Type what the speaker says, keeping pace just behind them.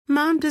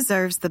Mom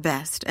deserves the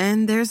best,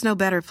 and there's no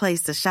better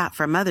place to shop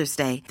for Mother's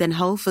Day than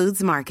Whole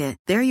Foods Market.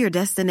 They're your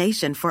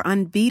destination for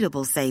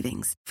unbeatable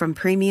savings, from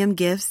premium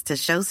gifts to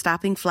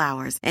show-stopping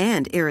flowers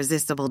and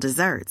irresistible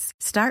desserts.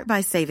 Start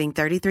by saving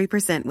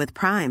 33% with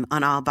Prime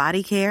on all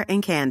body care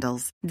and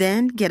candles.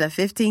 Then get a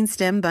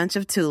 15-stem bunch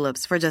of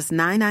tulips for just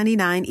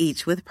 $9.99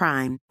 each with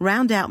Prime.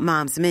 Round out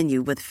Mom's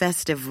menu with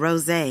festive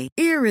rosé,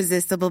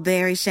 irresistible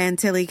berry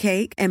chantilly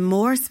cake, and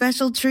more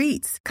special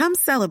treats. Come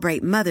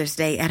celebrate Mother's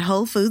Day at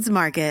Whole Foods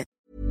Market.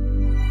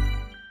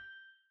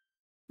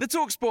 The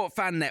TalkSport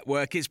Fan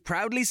Network is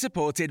proudly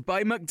supported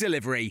by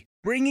McDelivery,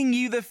 bringing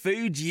you the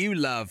food you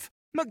love.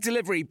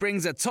 McDelivery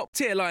brings a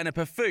top-tier lineup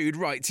of food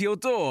right to your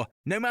door.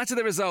 No matter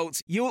the result,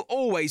 you'll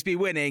always be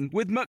winning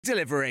with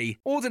McDelivery.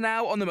 Order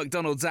now on the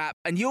McDonald's app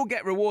and you'll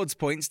get rewards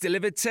points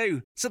delivered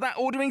too. So that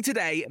ordering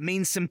today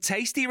means some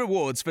tasty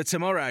rewards for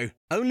tomorrow.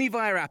 Only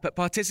via app at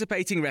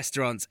participating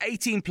restaurants.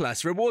 18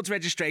 plus. Rewards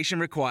registration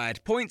required.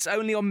 Points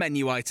only on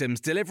menu items.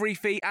 Delivery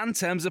fee and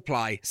terms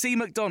apply. See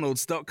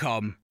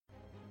mcdonalds.com.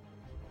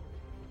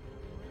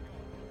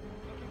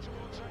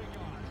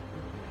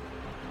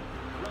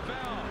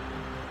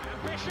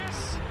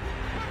 Ambitious,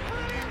 but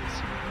brilliant!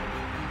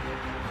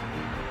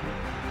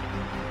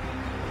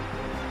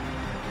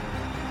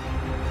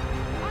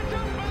 I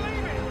don't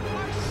believe it! I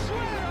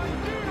swear I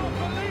do not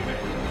believe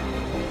it!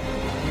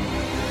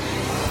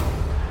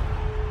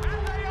 And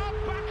they are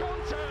back on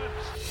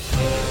terms!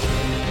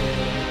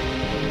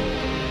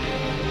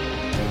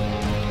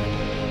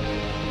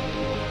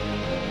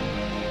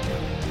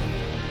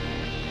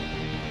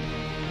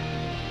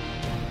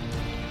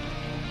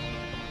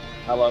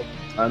 Hello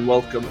and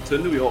welcome to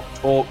New York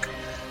Talk.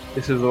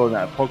 This is the Rolling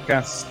Out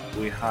podcast.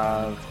 We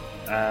have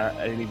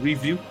a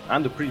review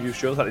and a preview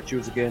show that I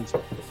choose against,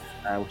 which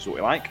is what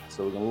we like.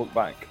 So we're going to look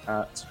back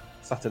at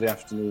Saturday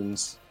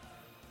afternoon's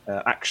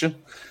action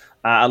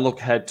and look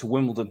ahead to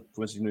Wimbledon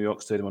from New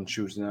York Stadium on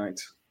Tuesday night,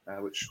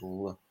 which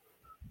will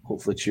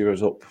hopefully cheer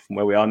us up from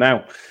where we are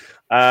now.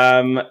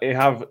 You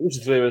have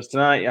Richard Flavors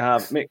tonight. You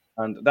have Mick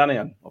and Danny,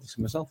 and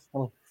obviously myself.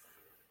 Hello.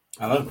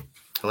 Hello.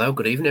 Hello.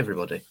 Good evening,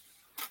 everybody.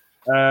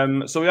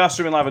 So we are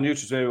streaming live on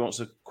YouTube. So anyone wants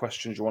the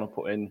questions you want to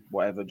put in,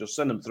 whatever, just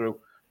send them through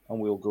and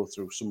we'll go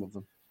through some of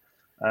them.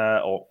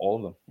 Or all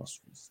of them. Let's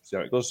see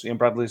how it goes. Ian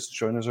Bradley's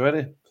joining us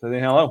already. So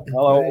hello.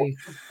 Hello. Hey.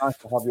 Nice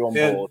to have you on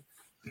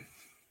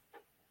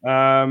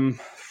board.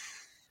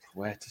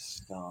 Where to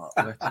start?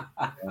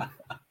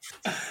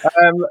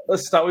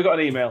 Let's start. We've got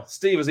an email.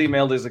 Steve has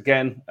emailed us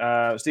again.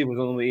 Steve was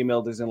only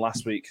emailed us in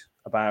last week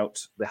about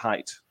the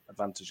height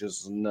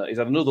advantages. And he's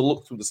had another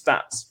look through the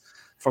stats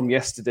from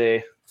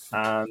yesterday.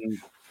 And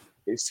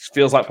it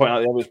feels like pointing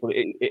out the obvious, but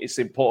it's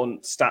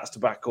important stats to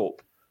back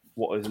up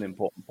what is an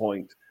important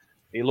point.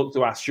 He looked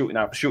at our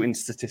shooting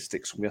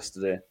statistics from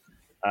yesterday,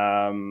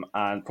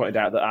 and pointed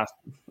out that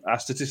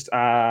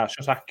our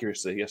shot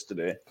accuracy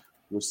yesterday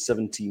was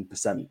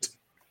 17%.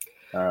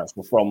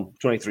 So from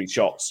 23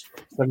 shots,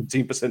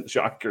 17%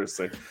 shot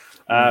accuracy.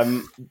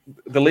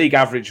 The league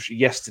average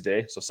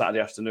yesterday, so Saturday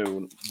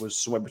afternoon, was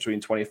somewhere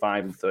between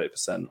 25 and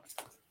 30%.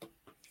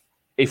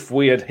 If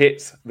we had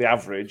hit the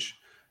average,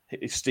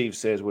 Steve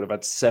says would have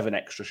had 7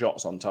 extra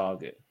shots on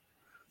target.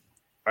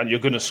 And you're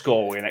going to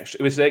score with if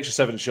it's an extra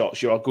 7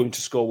 shots, you are going to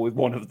score with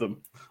one of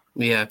them.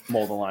 Yeah.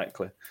 More than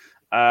likely.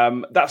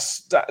 That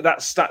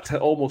stat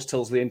almost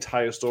tells the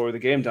entire story of the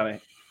game, Danny.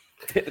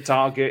 Hit the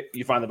target,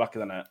 you find the back of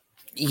the net.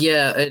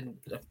 Yeah, and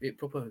it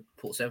probably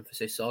puts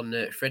emphasis on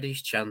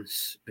Freddie's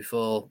chance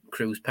before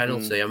Crew's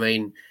penalty. I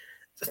mean,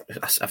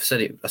 I've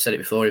said it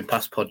before in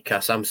past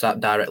podcasts. I'm sat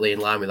directly in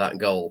line with that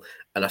goal,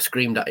 and I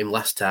screamed at him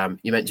last time,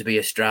 "You're meant to be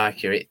a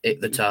striker, hit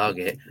the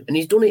target," and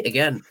he's done it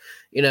again.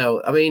 You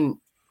know, I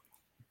mean,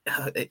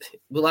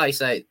 like I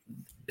say,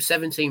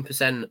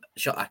 17%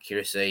 shot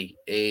accuracy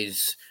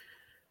is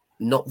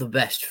not the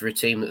best for a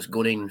team that's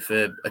gunning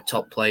for a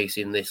top place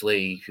in this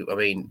league. I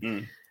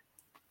mean,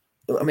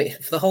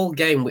 for the whole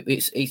game,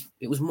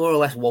 it was more or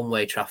less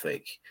one-way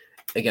traffic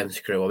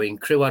against Crew. I mean,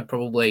 Crew had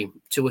probably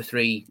 2 or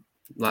 3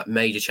 like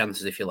major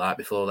chances, if you like,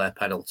 before their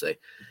penalty,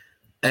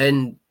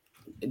 and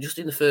just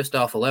in the first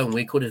half alone,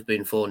 we could have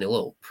been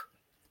 4-0 up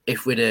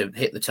if we'd have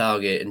hit the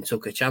target and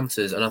took our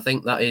chances. And I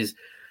think that is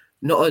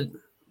not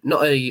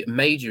a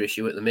major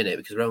issue at the minute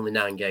because we're only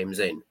 9 games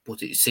in,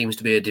 but it seems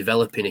to be a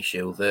developing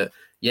issue that,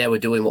 yeah, we're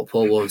doing what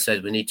Paul Warren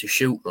said, we need to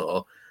shoot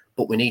more,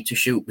 but we need to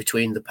shoot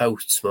between the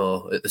posts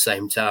more at the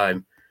same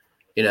time,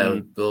 you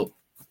know. But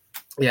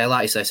yeah,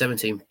 like I say,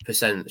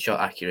 17% shot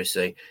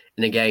accuracy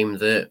in a game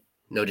that,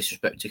 no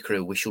disrespect to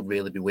Crew, we should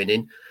really be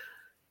winning,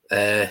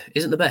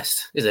 isn't the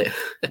best, is it?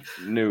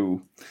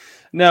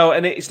 No,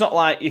 and it's not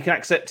like you can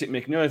accept it,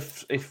 Mick. You know,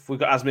 if we've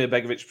got Asmir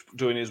Begovic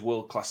doing his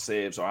world-class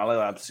saves or Ali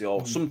Labsi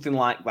or something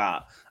like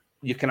that,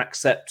 you can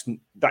accept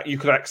that. You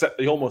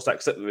almost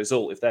accept the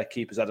result if their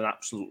keeper's had an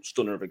absolute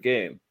stunner of a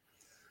game.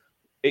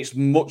 It's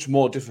much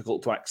more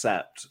difficult to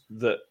accept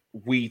that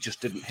we just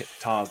didn't hit the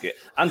target.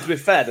 And to be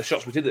fair, the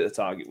shots we did hit the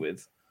target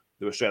with,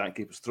 they were straight at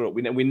keeper's throat.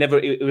 We never.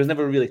 It was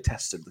never really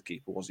tested, the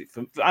keeper, was it?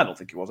 I don't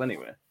think it was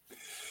anyway.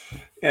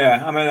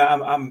 Yeah, I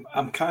mean,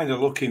 I'm kind of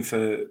looking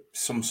for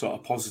some sort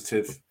of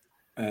positive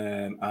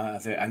out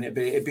of it, and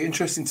it'd be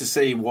interesting to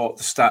see what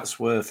the stats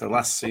were for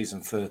last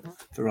season for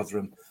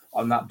Rotherham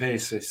on that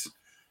basis,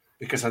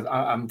 because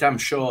I'm damn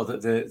sure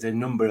that the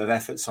number of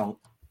efforts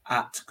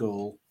at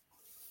goal,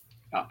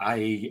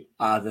 i.e.,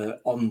 either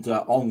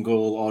on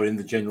goal or in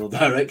the general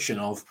direction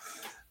of,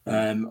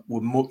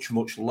 were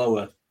much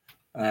lower,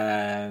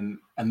 and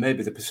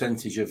maybe the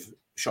percentage of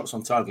shots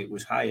on target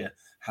was higher.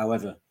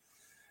 However,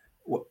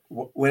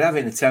 we're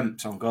having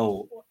attempts on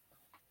goal,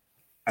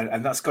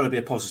 and that's got to be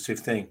a positive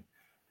thing.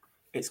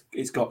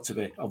 It's got to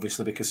be,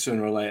 obviously, because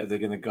sooner or later they're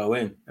going to go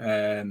in.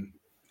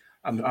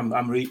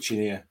 I'm reaching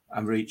here.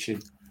 I'm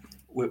reaching.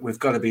 We've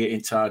got to be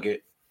in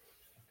target,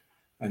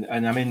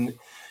 and I mean,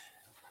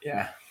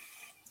 yeah,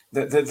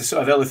 the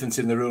sort of elephant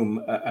in the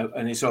room,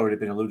 and it's already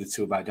been alluded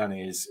to by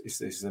Danny, is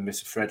the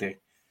miss of Freddie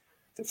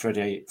that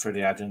Freddie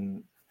had,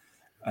 and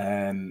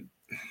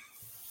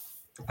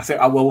I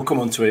think we'll come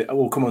on to it.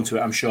 We'll come on to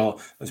it, I'm sure,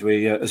 as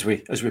we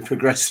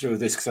progress through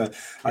this, because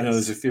I know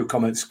there's a few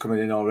comments coming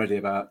in already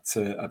about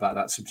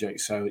that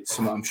subject. So it's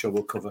something I'm sure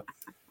we'll cover.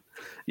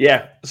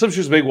 Yeah,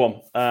 substitute's a big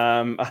one.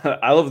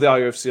 I love the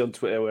RUFC on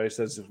Twitter where he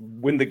says,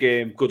 "Win the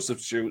game, good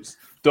substitutes.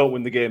 Don't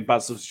win the game,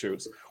 bad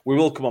substitutes." We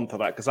will come on to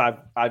that because I've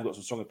got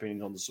some strong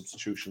opinions on the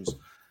substitutions.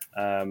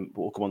 But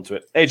we'll come on to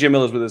it. AJ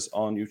Miller's with us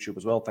on YouTube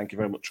as well. Thank you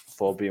very much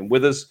for being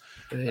with us.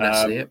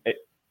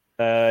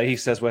 He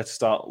says where to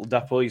start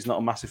Dapo. He's not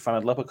a massive fan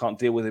of Leper. Can't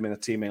deal with him in a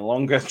team any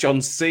longer.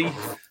 John C.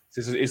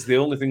 is the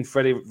only thing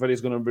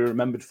Freddie's going to be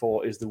remembered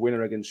for is the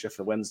winner against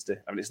Sheffield Wednesday.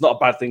 I mean, it's not a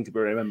bad thing to be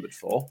remembered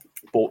for,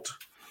 but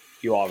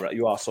you are right.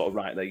 You are sort of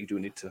right there. You do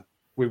need to.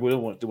 We do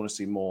want to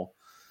see more.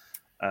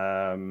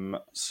 Adrak,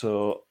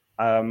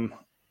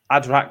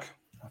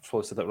 I've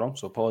probably said that wrong,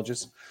 so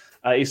apologies.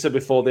 He said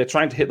before they're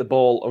trying to hit the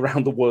ball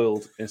around the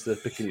world instead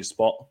of picking your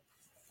spot.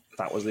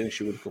 That was the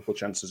issue with a couple of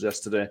chances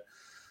yesterday.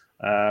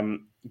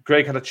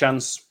 Greg had a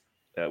chance.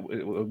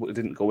 It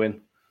didn't go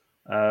in.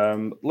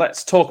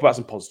 Let's talk about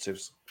some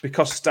positives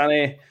because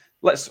Stanley.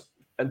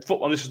 And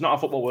football. This is not how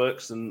football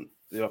works, and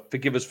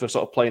forgive us for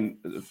sort of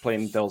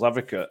playing devil's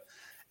advocate.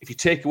 If you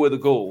take away the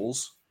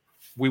goals,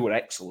 we were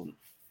excellent.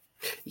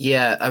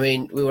 Yeah, I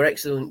mean, we were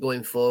excellent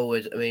going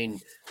forward. I mean,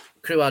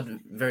 Crewe had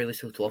very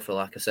little to offer,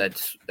 like I said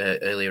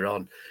earlier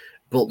on,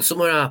 but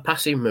some of our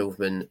passing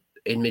movement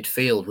in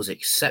midfield was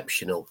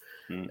exceptional.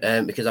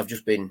 Because I've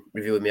just been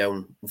reviewing my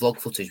own vlog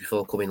footage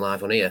before coming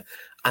live on here,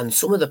 and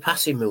some of the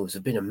passing moves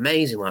have been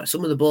amazing. Like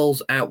some of the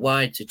balls out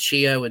wide to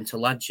Chio and to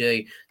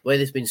Ladji, the way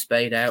they've been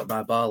spayed out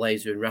by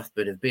Barlaser and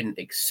Rathbun have been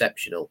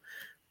exceptional.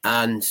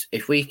 And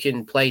if we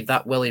can play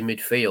that well in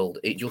midfield,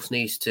 it just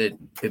needs to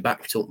be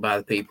backed up by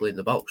the people in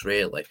the box,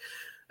 really.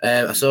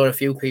 I saw a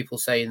few people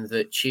saying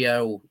that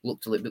Chio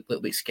looked a little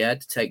bit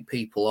scared to take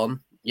people on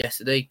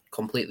yesterday.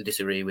 Completely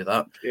disagree with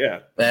that. Yeah.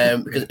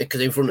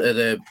 Because in front of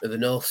the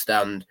North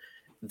Stand,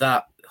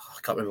 I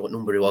can't remember what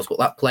number he was, but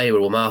that player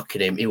who were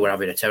marking him, he were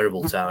having a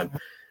terrible time.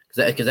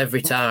 Because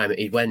every time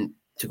he went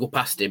to go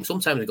past him,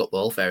 sometimes he got the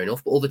ball, fair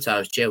enough, but other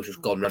times Chio's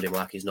just gone round him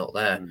like he's not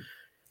there.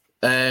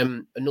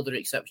 Another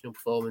exceptional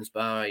performance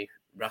by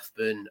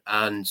Rathbun,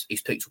 and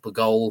he's picked up a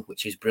goal,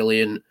 which is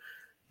brilliant.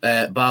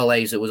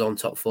 Barlaser was on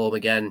top form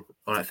again.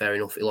 All right, fair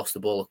enough. He lost the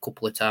ball a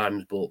couple of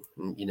times, but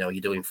you're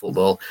doing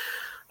football.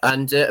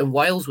 And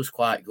Wiles was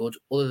quite good,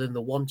 other than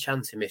the one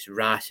chance he missed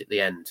right at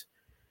the end.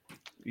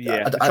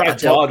 Yeah, he tried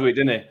too hard with it,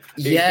 didn't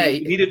he?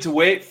 He needed to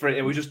wait for it.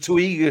 He was just too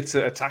eager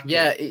to attack.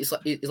 Yeah, it's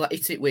like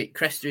hit it with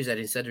crest of his head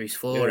instead of his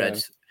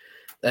forehead,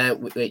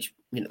 which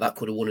that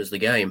could have won us the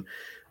game.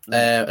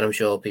 And I'm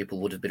sure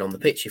people would have been on the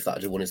pitch if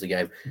that had won us the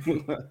game.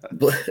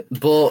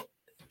 but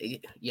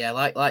yeah,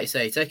 like you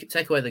say,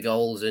 take away the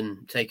goals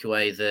and take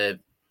away the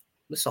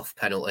soft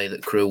penalty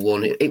that Crewe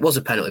won. It was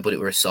a penalty, but it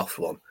was a soft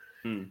one.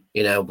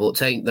 But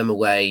take them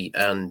away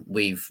and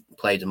we've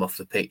played them off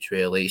the pitch,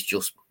 really. It's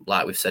just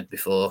like we've said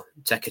before,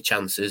 take a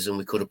chances and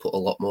we could have put a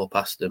lot more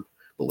past them,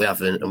 but we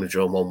haven't, and we've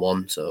drawn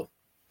 1-1. So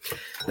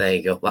there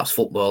you go. That's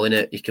football, isn't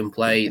it? You can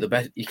play the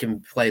best. You can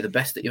play the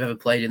best that you've ever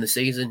played in the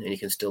season, and you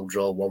can still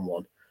draw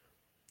 1-1.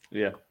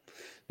 Yeah,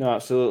 no,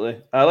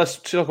 absolutely. Let's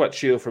talk about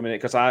Chio for a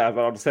minute because I've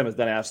the same as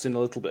Danny. I've seen a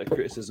little bit of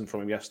criticism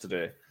from him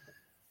yesterday,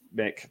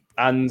 Mick,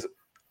 and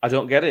I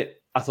don't get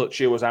it. I thought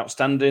Chio was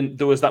outstanding.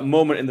 There was that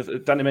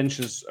moment Danny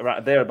mentions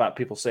right there about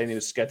people saying he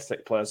was scared to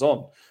take players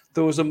on.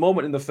 There was a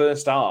moment in the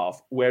first half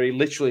where he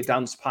literally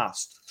danced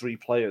past 3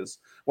 players.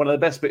 One of the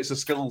best bits of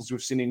skills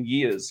we've seen in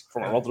years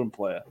from a Rotherham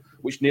player,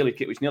 which nearly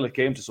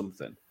came to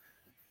something.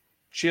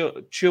 Chio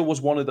was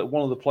one of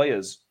the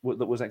players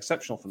that was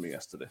exceptional for me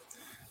yesterday.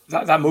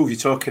 That move you're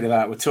talking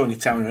about with Tony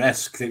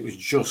Towner-esque, it was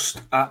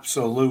just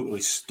absolutely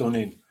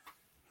stunning.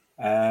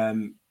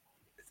 When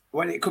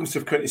it comes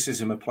to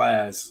criticism of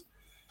players,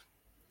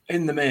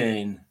 in the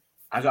main,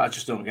 I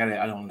just don't get it.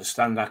 I don't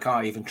understand. I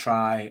can't even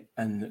try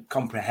and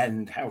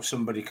comprehend how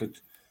somebody could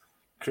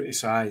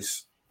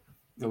criticise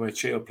the way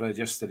Chio played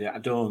yesterday. I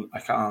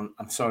can't.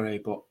 I'm sorry,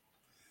 but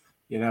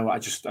I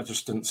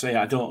just didn't see it.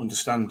 I don't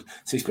understand.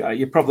 So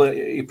you're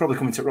probably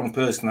coming to the wrong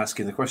person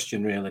asking the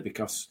question, really,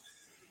 because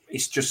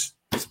it's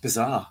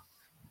bizarre.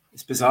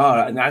 It's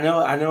bizarre, and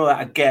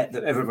I get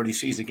that everybody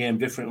sees the game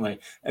differently.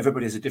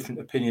 Everybody has a different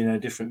opinion and a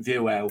different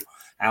view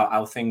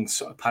how things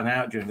sort of pan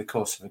out during the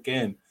course of a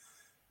game.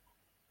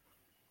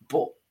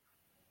 But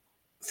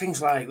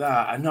things like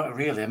that are not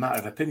really a matter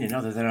of opinion,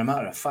 other than a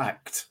matter of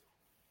fact.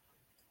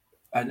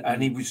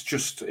 And he was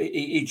just,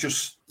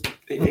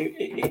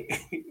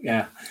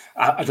 yeah.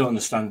 I don't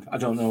understand. I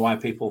don't know why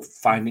people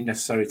find it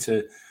necessary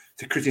to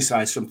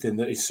criticise something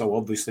that is so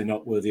obviously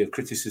not worthy of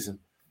criticism.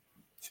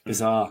 It's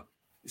bizarre.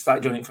 It's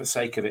like doing it for the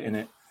sake of it, isn't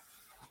it?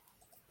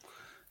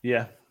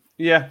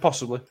 Yeah,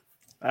 possibly.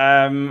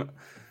 Danny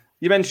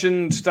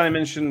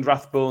mentioned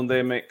Rathbone.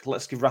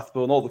 Let's give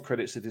Rathbone all the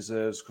credits he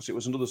deserves, because it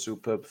was another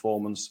superb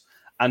performance.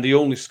 And he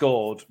only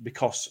scored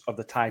because of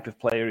the type of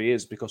player he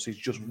is, because he's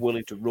just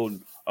willing to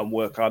run and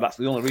work hard. That's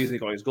the only reason he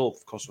got his goal,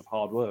 because of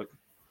hard work.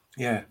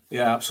 Yeah,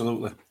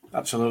 absolutely.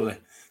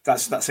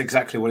 That's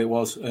exactly what it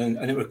was. And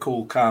it was a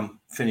cool, calm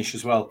finish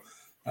as well.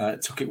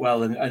 Took it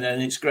well, and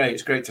it's great.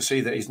 It's great to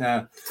see that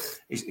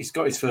he's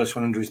got his first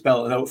one under his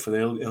belt, and hopefully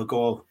he'll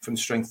go from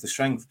strength to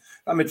strength.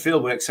 That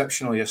midfield were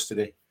exceptional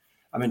yesterday.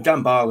 I mean,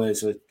 Dan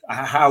Barley's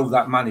how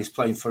that man is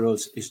playing for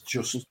us is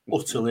just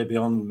utterly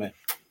beyond me.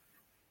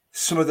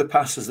 Some of the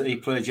passes that he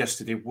played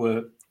yesterday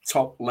were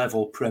top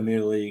level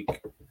Premier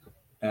League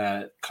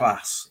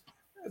class.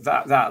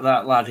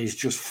 That lad is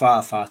just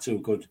far too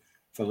good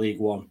for League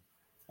One.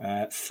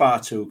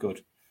 Far too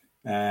good.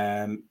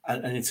 And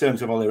in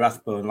terms of Ollie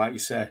Rathbone, like you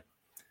say,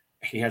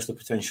 he has the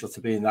potential to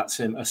be in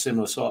a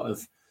similar sort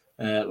of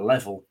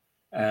level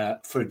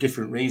for a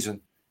different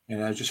reason,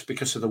 just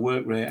because of the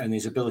work rate and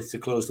his ability to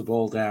close the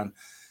ball down.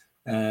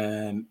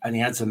 And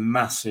he adds a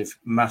massive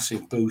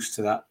boost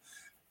to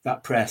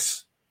that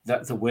press,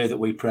 the way that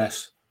we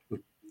press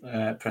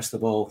the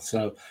ball.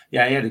 So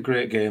yeah, he had a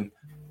great game,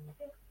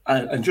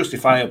 and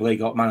justifiably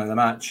got man of the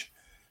match.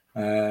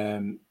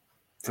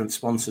 From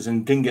sponsors,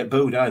 and didn't get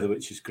booed either,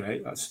 which is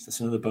great. That's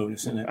another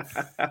bonus, isn't it?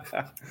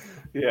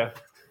 Yeah.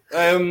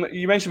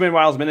 You mentioned Ben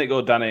Wiles a minute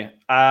ago, Danny.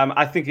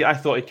 I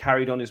thought he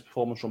carried on his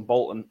performance from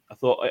Bolton. I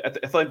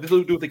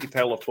do think he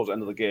tailed off towards the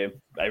end of the game.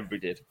 Everybody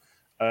did.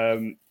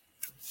 And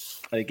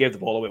he gave the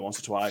ball away once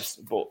or twice.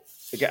 But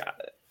again,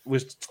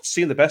 was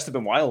seeing the best of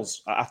Ben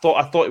Wiles. I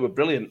thought he were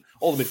brilliant.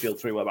 All the midfield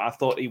through, but I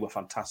thought he were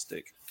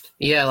fantastic.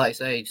 Yeah, like I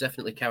say, he's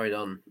definitely carried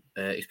on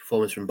his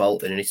performance from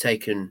Bolton, and he's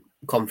taken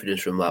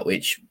confidence from that,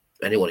 which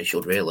anyone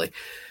should really.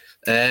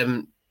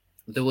 There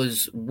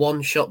was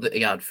one shot that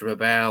he had from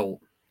about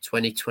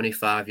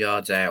 20-25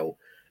 yards out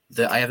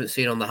that I haven't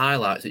seen on the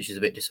highlights, which is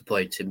a bit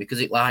disappointing,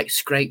 because it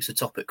scrapes the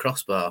top at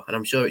crossbar, and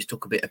I'm sure it's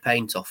took a bit of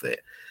paint off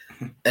it.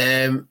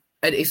 And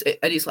it's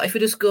like, if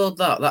he'd have scored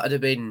that'd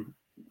have been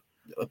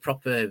a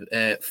proper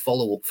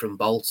follow up from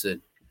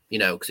Bolton,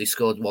 because he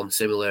scored one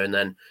similar, and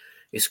then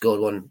he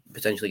scored one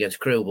potentially against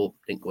Crewe, but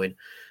didn't go in.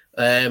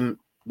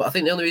 But I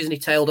think the only reason he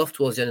tailed off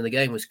towards the end of the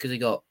game was because he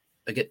got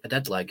a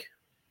dead leg,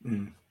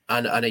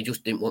 and he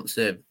just didn't want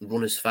to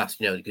run as fast,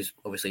 because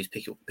obviously he's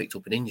picked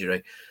up an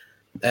injury.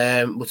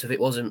 But if it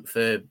wasn't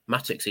for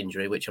Matic's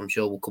injury, which I'm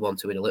sure we'll come on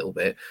to in a little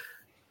bit,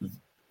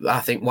 I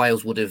think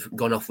Wiles would have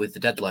gone off with the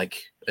dead leg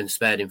and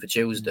spared him for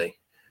Tuesday.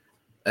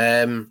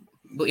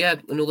 But yeah,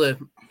 another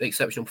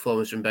exceptional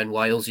performance from Ben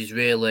Wiles. He's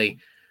really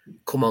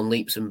come on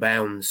leaps and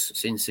bounds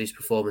since his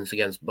performance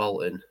against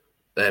Bolton.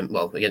 From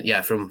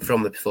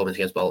the performance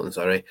against Bolton,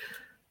 sorry.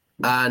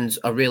 And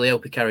I really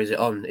hope he carries it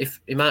on.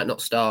 If he might not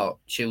start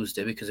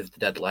Tuesday because of the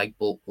dead leg,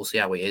 but we'll see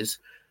how he is.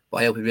 But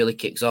I hope he really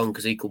kicks on,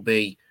 because he could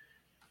be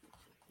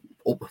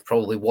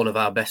probably one of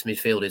our best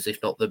midfielders, if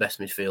not the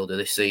best midfielder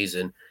this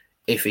season,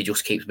 if he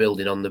just keeps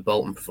building on the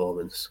Bolton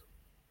performance.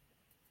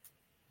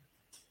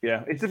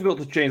 Yeah, it's difficult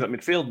to change that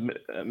midfield,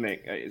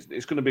 Mick.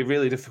 It's going to be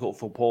really difficult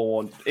for Paul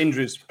Warne.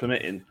 Injuries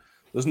permitting.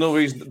 There's no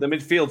reason. The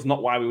midfield's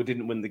not why we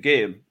didn't win the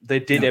game. They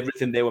did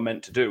everything they were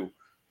meant to do.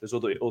 There's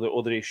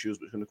other issues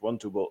which we're going to go on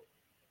to, but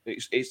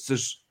it's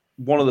just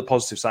one of the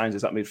positive signs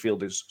is that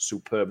midfield is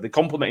superb. They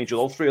complement each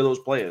other. All three of those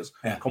players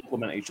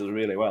complement each other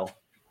really well.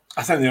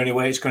 I think the only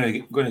way it's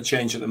going to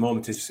change at the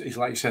moment is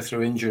like you said,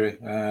 through injury.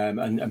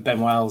 And Ben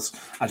Wiles,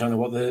 I don't know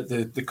what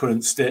the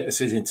current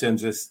status is in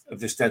terms of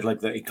this dead leg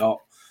that he got,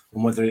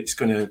 and whether it's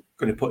going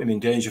to put him in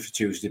danger for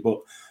Tuesday. But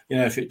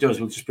if it does,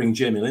 we'll just bring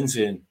Jamie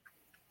Lindsay in.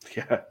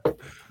 Yeah,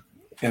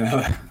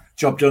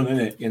 job done,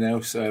 isn't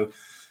it? So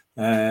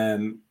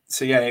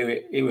yeah,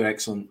 he was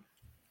excellent,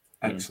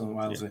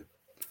 Wilesy.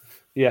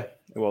 Yeah,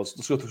 it was.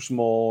 Let's go through some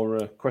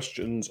more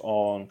comments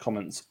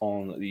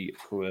on the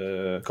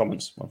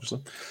comments,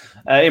 obviously.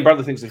 Ian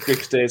Bradley thinks if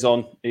Grigg stays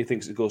on, he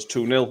thinks it goes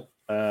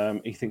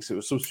 2-0. He thinks it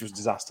was substitute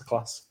disaster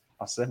class.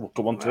 I say we'll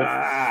come on to it.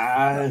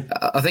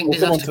 I think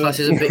disaster class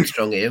is a bit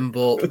strong, Ian,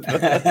 but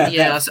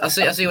yeah, I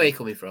see where you're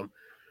coming from.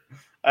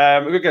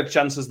 We're going to get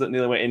chances that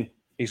Neil went in.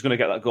 He's going to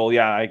get that goal.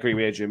 Yeah, I agree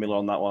with Adrian Miller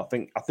on that one. I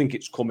think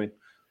it's coming.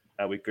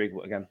 With Grigg,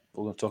 but again,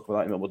 we're going to talk about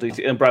that in more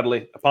detail. And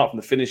Bradley, apart from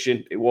the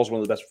finishing, it was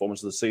one of the best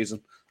performances of the season.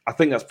 I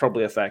think that's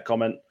probably a fair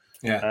comment.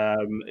 Yeah.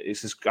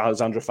 It's just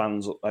Alexandra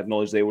fans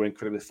acknowledge they were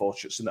incredibly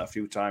fortunate, seen that a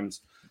few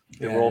times.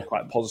 They were all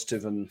quite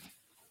positive and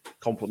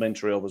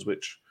complimentary of us,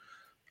 which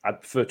I'd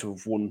prefer to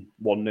have won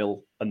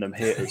 1-0 and them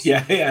haters.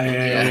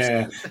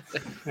 Yeah.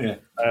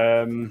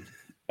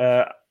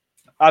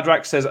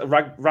 Adrak says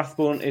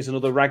Rathbone is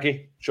another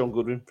raggy. Sean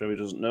Goodwin, for anyone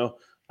who doesn't know,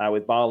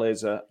 with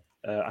Barlaser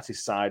at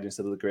his side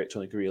instead of the great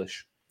Tony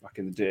Grealish back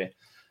in the day.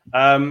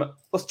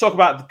 Let's talk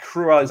about the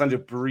Crewe Alexandria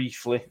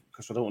briefly,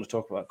 because I don't want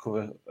to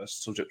cover a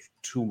subject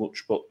too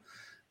much, but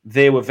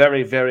they were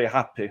very, very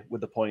happy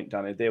with the point,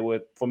 Danny. They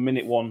were, from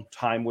minute one,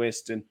 time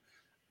wasting,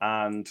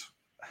 and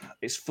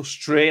it's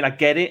frustrating. I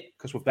get it,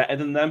 because we're better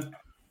than them,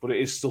 but it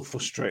is still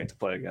frustrating to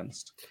play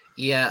against.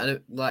 Yeah, and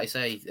like I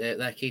say,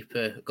 their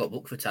keeper got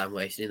booked for time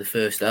wasting in the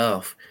first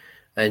half,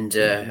 and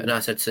I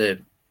said to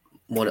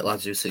one of the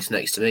lads who sits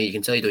next to me, you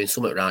can tell you're doing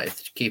something right if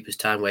the keeper's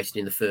time wasting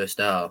in the first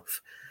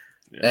half.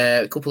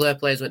 A couple of their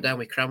players went down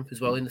with cramp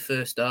as well in the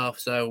first half,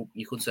 so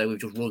you could say we've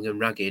just rung them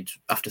ragged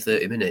after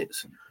 30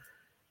 minutes.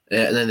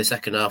 And then the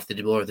second half, they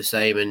did more of the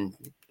same, and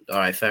all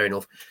right, fair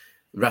enough.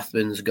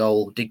 Rathbone's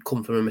goal did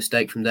come from a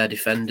mistake from their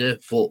defender,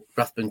 but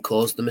Rathbone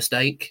caused the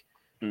mistake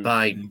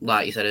by,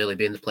 like you said earlier,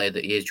 being the player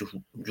that he is,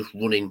 just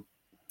running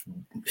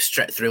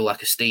straight through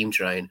like a steam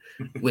train,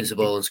 wins the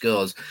ball and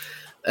scores.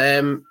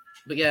 But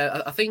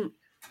yeah, I think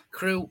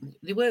Crewe,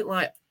 they weren't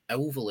like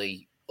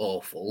overly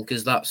awful,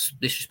 because that's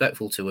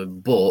disrespectful to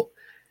them, but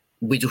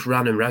we just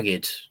ran them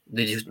ragged.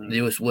 They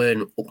just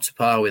weren't up to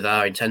par with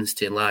our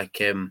intensity, and like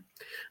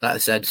I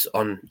said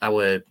on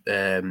our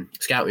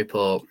scout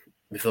report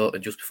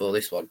just before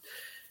this one,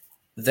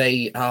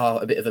 they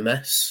are a bit of a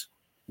mess,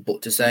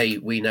 but to say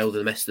we know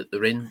the mess that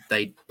they're in,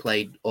 they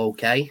played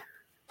okay,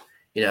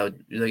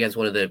 against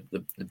one of the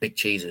big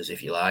cheeses,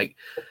 if you like,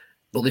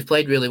 but they've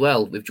played really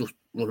well. We've just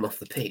run them off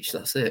the pitch,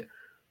 that's it.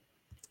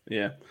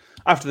 Yeah.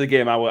 After the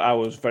game, I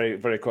was very,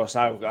 very cross.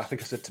 I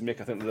think I said to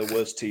Mick, I think they're the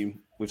worst team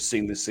we've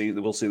seen this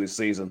season. We'll see this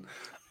season.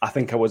 I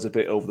think I was a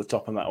bit over the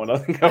top on that one. I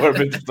think I was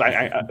a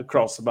bit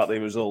cross about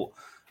the result.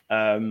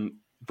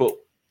 But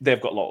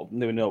they've got a lot of.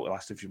 They know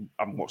if you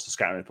haven't watched the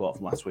scouting report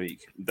from last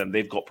week, then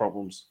they've got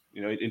problems.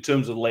 In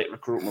terms of late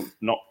recruitment,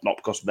 not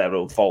because of their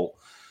own fault.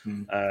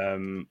 But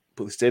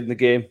they stayed in the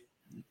game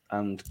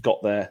and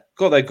got their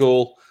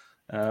goal,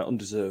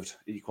 undeserved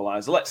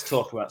equaliser. Let's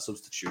talk about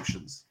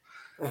substitutions.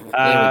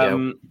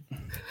 I'll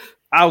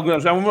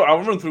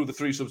run through the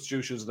three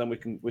substitutions and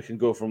then we can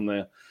go from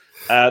there.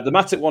 The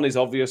Matic one is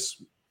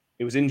obvious.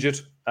 He was injured.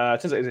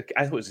 Turns out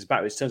I thought it was his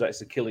back, but it turns out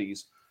it's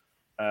Achilles,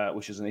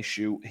 which is an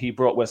issue. He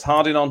brought Wes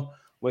Harding on.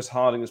 Wes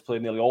Harding has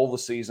played nearly all the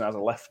season as a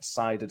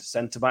left-sided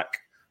centre-back,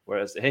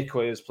 whereas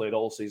Ihekwe has played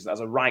all season as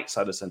a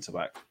right-sided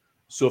centre-back.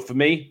 So for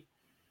me,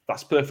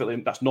 that's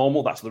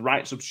normal. That's the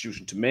right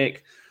substitution to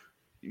make.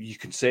 You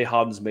can say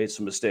Harding's made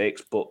some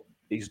mistakes, but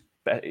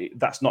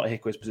that's not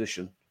Ihekwe's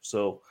position.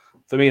 So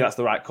for me, that's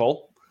the right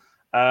call.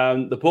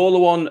 The Bowler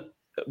one,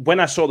 when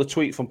I saw the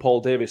tweet from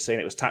Paul Davis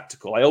saying it was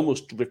tactical, I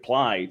almost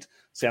replied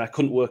saying I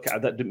couldn't work it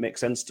out. That didn't make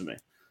sense to me.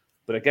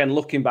 But again,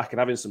 looking back and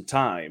having some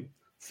time,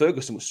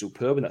 Ferguson was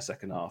superb in that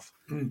second half.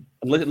 And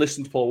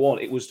listening to Paul Warne,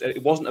 it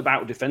wasn't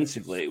about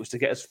defensively. It was to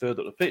get us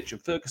further up the pitch.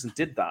 And Ferguson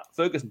did that.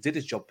 Ferguson did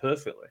his job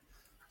perfectly.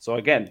 So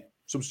again,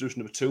 substitution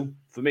number 2,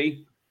 for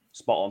me,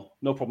 spot on.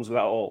 No problems with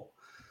that at all.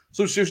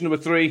 Substitution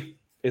number 3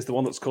 is the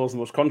one that's caused the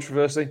most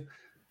controversy.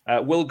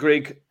 Will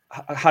Grigg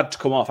had to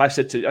come off. I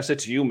said to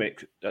you,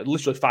 Mick,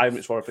 literally 5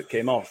 minutes before it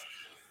came off,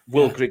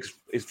 Will Grigg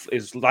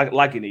is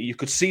lagging it. You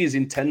could see his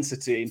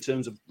intensity in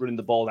terms of running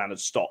the ball down had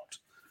stopped.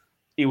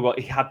 He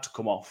had to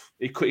come off.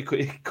 He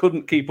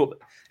couldn't keep up.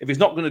 If he's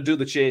not going to do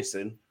the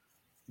chasing,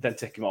 then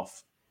take him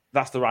off.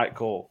 That's the right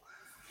call.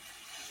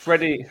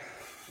 Freddie,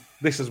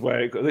 this is where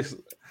it goes.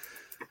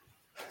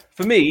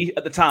 For me,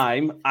 at the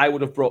time, I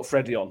would have brought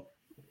Freddie on.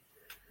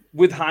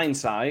 With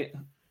hindsight,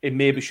 it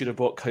maybe should have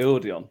brought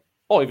Coyote on,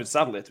 or even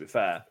Sadler, to be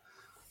fair.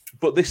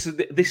 But this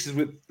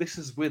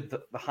is with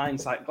the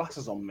hindsight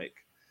glasses on, Mick.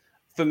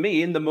 For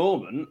me, in the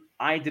moment,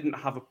 I didn't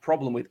have a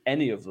problem with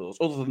any of those,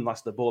 other than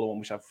that's the Bowler one,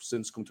 which I've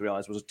since come to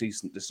realise was a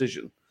decent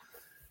decision.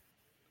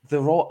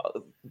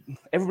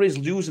 Everybody's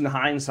losing the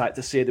hindsight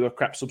to say they were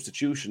crap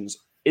substitutions.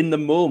 In the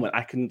moment,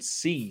 I can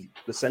see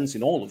the sense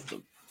in all of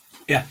them.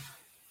 Yeah,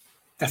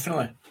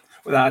 definitely,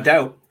 without a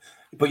doubt.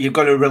 But you've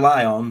got to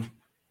rely on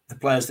the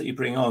players that you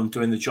bring on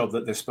doing the job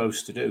that they're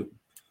supposed to do.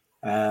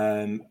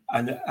 And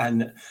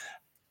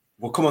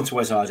we'll come on to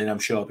Wes Harding, I'm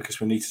sure,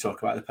 because we need to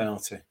talk about the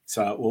penalty.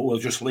 So we'll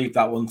just leave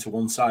that one to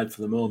one side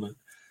for the moment.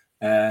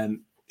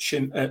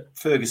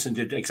 Ferguson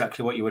did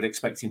exactly what you would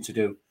expect him to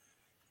do.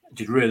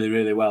 Did really,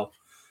 really well.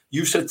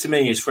 You said to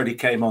me as Freddie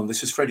came on,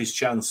 this is Freddie's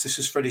chance. This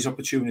is Freddie's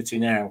opportunity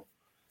now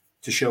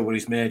to show what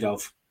he's made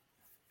of.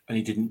 And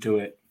he didn't do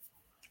it.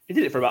 He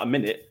did it for about a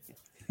minute.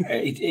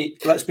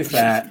 Let's be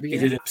fair. He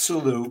did an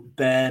absolute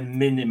bare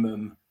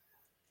minimum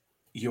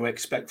you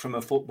expect from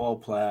a football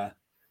player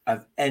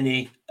of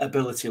any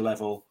ability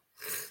level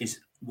is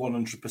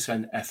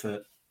 100%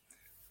 effort.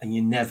 And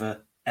you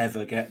never,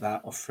 ever get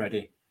that off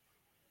Freddie.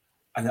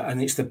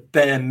 And it's the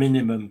bare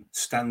minimum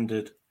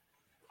standard.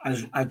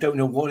 I don't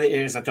know what it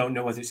is. I don't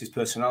know whether it's his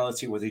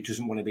personality, whether he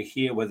doesn't want to be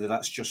here, whether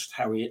that's just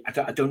how he...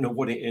 I don't know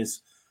what it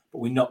is, but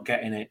we're not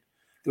getting it.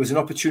 There was an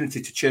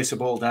opportunity to chase a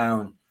ball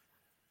down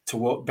to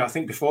what... I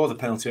think before the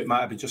penalty, it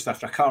might have been just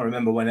after. I can't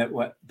remember when it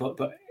went, but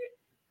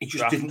he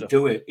just didn't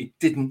do it. It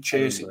didn't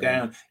chase it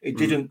down. It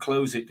didn't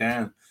close it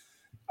down.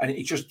 And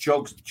it just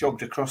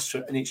jogged across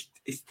it, and it's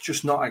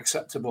just not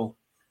acceptable.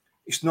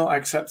 It's not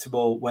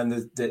acceptable when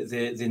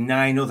the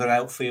 9 other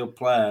outfield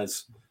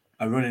players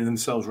are running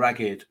themselves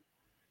ragged.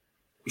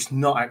 It's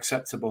not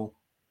acceptable.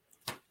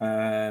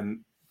 For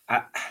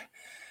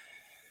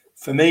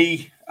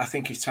me, I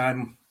think his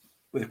time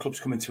with the club's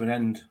coming to an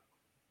end.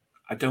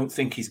 I don't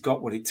think he's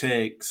got what it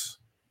takes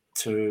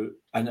to.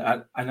 And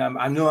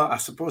I know. I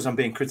suppose I'm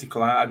being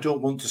critical. I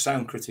don't want to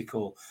sound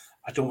critical.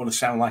 I don't want to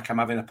sound like I'm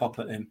having a pop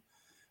at him.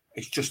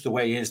 It's just the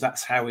way he is.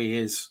 That's how he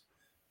is.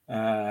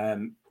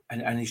 And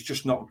he's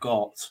just not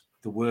got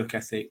the work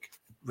ethic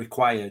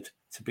required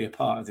to be a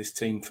part of this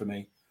team for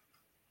me.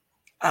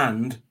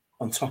 And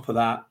on top of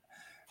that,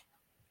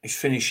 his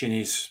finishing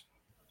is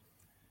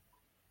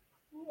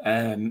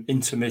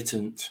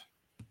intermittent,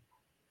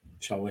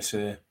 shall we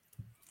say.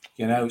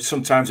 You know,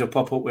 sometimes he'll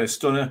pop up with a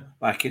stunner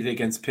like he did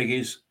against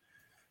Piggies.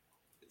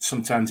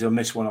 Sometimes he'll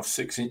miss one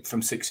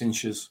from 6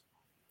 inches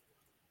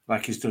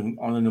like he's done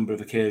on a number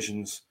of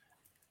occasions.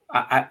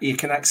 You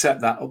can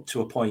accept that up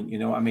to a point, you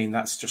know what I mean?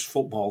 That's just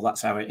football.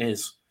 That's how it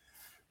is.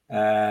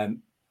 But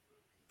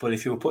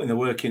if you were putting the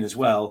work in as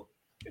well,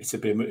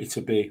 it'd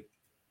be,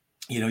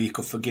 you know, you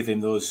could forgive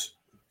him those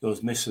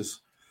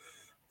misses.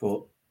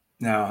 But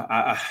no,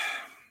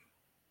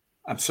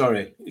 I'm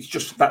sorry. It's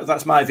just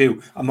that's my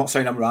view. I'm not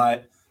saying I'm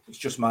right. It's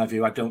just my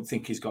view. I don't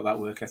think he's got that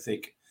work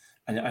ethic.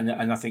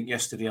 And I think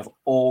yesterday, of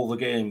all the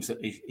games that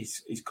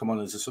he's come on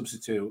as a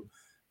substitute,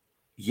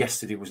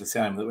 yesterday was the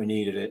time that we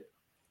needed it.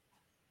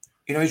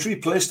 You know, he's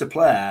replaced a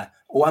player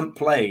who hadn't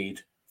played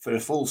for a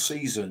full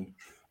season,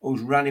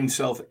 who's ran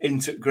himself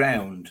into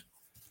ground.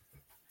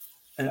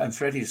 And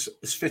Freddie's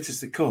as fit as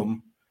they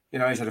come. You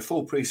know, he's had a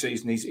full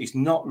pre-season. He's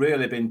not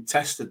really been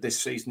tested this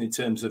season in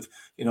terms of,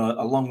 you know,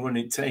 a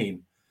long-running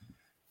team.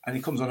 And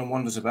he comes on and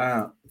wanders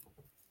about.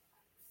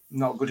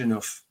 Not good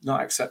enough.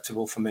 Not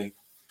acceptable for me.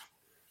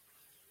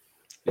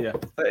 Yeah.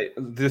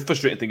 The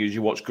frustrating thing is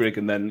you watch Grigg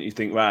and then you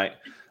think, right,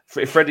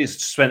 if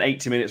Freddie's spent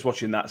 80 minutes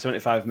watching that,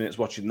 75 minutes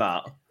watching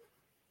that,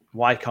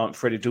 why can't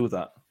Freddie do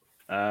that?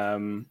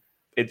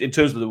 In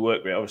terms of the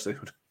work rate, obviously,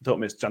 don't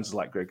miss chances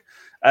like Grigg.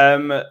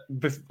 On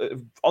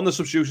the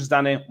substitutions,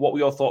 Danny, what were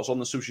your thoughts on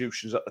the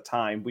substitutions at the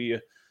time? Were you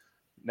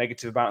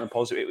negative about them,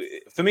 positive?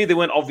 For me, they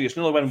weren't obvious.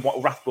 You know, when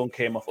Rathbone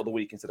came off of the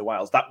week instead of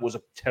Wiles, that was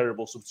a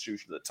terrible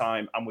substitution at the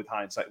time, and with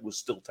hindsight, it was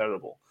still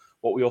terrible.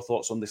 What were your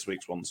thoughts on this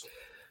week's ones?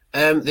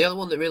 The other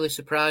one that really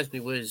surprised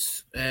me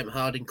was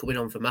Harding coming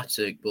on for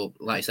Matic, but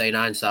like I say, in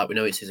hindsight, we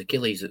know it's his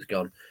Achilles that's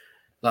gone.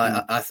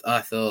 Like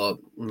I thought,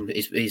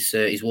 he's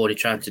Wardy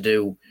trying to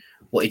do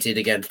what he did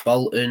against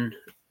Bolton,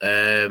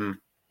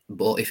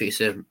 but if it's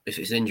an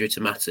injury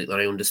to Matic, then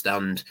I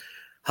understand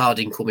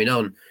Harding coming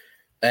on.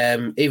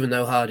 Even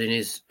though Harding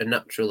is a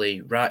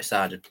naturally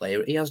right-sided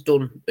player, he has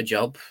done a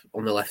job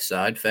on the left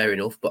side, fair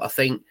enough. But I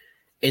think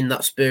in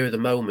that spur of the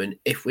moment,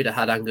 if we'd have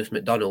had Angus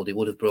MacDonald, he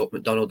would have brought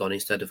MacDonald on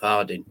instead of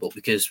Harding. But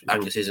because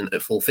Angus isn't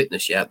at full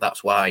fitness yet,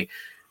 that's why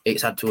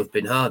it's had to have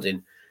been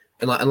Harding.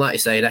 And like I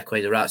say, Echo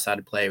is a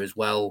right-sided player as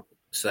well,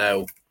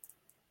 so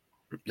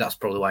that's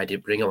probably why I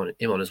did bring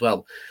him on as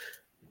well.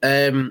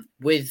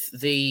 With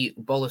the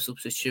Bola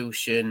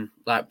substitution,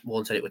 like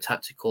one said, it was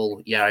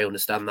tactical. Yeah, I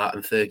understand that,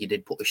 and Fergie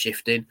did put a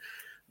shift in,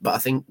 but I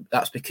think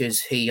that's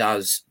because he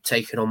has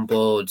taken on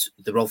board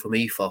the Rotherham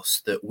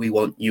ethos that we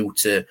want you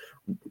to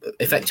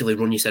effectively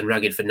run yourself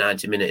ragged for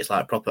 90 minutes,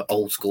 like proper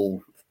old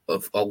school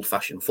of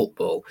old-fashioned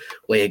football,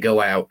 where you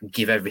go out,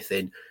 give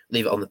everything,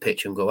 leave it on the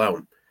pitch, and go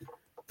out.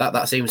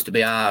 That seems to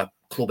be our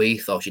club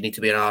ethos. You need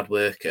to be an hard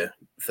worker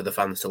for the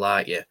fans to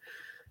like you.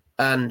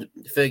 And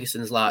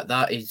Ferguson's like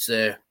that. He's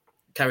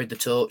carried the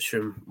torch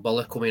from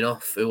Bola coming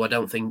off, who I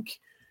don't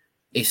think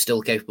is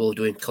still capable of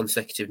doing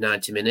consecutive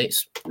 90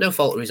 minutes. No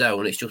fault of his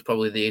own. It's just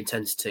probably the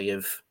intensity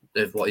of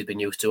what he's been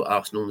used to at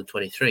Arsenal in the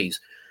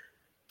 23s.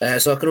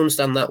 So I can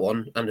understand that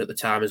one. And at the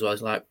time as well, I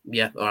was like,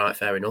 yeah, all right,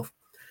 fair enough.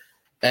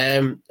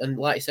 And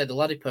like you said, the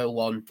Ladipo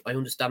one, I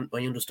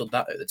understood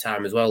that at the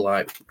time as well.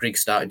 Like,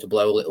 Grigg's starting to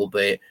blow a little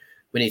bit.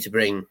 We need to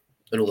bring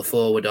another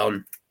forward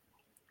on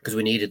because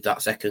we needed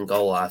that second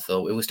goal, I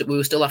thought. We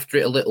were still after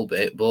it a little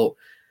bit, but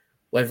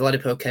when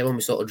Ladipo came on,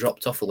 we sort of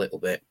dropped off a little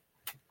bit.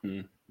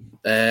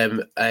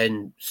 And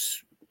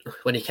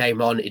when he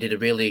came on, he did a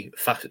really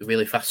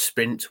fast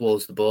sprint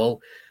towards the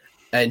ball.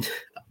 And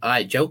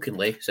I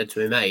jokingly said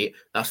to my mate,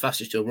 that's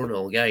fastest he'll run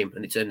all game.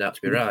 And it turned out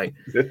to be right.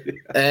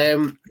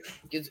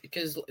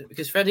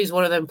 Because Freddie's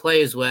one of them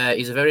players where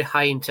he's a very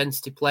high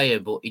intensity player,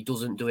 but he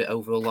doesn't do it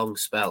over a long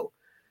spell.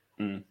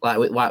 Like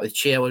with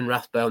Chio and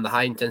Rathbone, the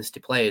high intensity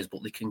players,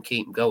 but they can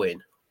keep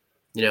going.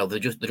 You know, they're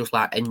just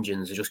like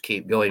engines, they just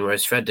keep going.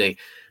 Whereas Freddie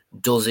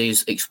does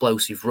his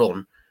explosive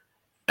run,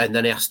 and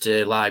then he has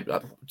to like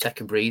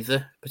take a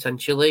breather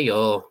potentially,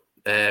 or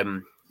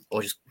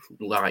or just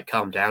like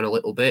calm down a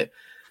little bit.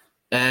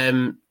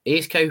 He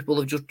is capable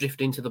of just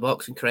drifting to the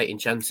box and creating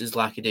chances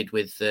like he did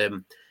with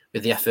the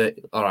effort.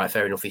 All right,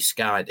 fair enough, he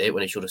skied it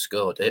when he should have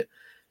scored it.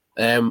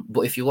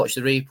 But if you watch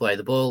the replay,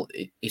 the ball,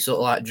 he sort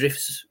of like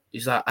drifts,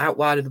 he's like out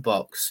wide of the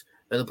box,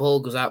 and the ball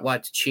goes out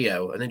wide to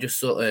Chio, and then just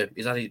sort of,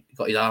 he's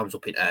got his arms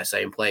up in air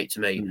saying, play it to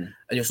me, and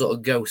just sort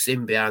of ghosts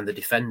in behind the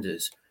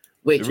defenders,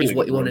 which is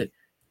what you want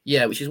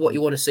to, which is what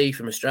you want to see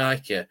from a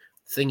striker.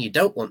 The thing you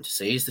don't want to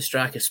see is the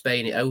striker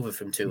spaying it over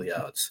from 2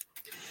 yards.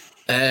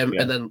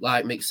 And then,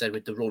 like Mick said,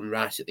 with the run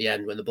right at the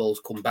end, when the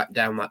ball's come back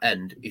down that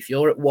end, if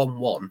you're at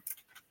 1-1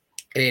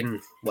 in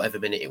whatever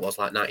minute it was,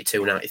 like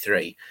 92,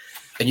 93,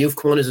 and you've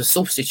come on as a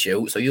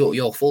substitute, so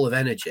you're full of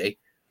energy,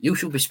 you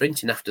should be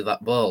sprinting after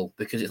that ball,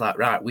 because it's like,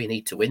 right, we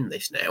need to win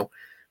this now.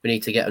 We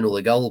need to get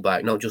another goal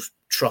back, not just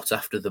trot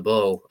after the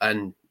ball.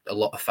 And a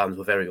lot of fans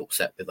were very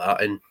upset with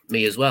that, and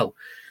me as well,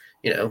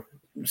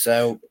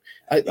 So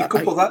you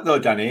couple that though,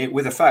 Danny,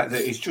 with the fact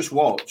that he's just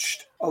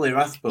watched Ollie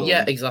Rathbone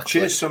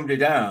chase somebody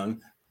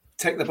down,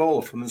 take the ball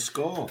off him and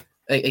score.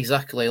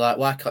 Exactly. Like,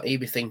 why can't he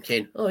be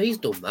thinking, oh, he's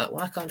done that,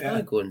 why can't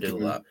I go and do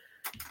that?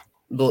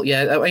 But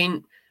yeah, I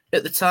mean,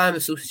 at the time,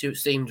 the substitute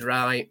seemed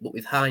right, but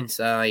with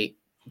hindsight,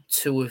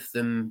 2 of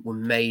them were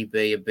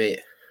maybe a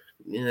bit,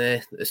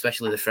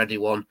 especially the Freddie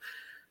one.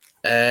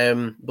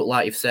 But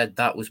like you've said,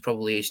 that was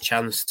probably his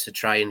chance to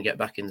try and get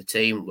back in the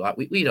team. Like,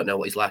 we don't know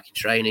what he's like in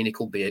training. He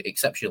could be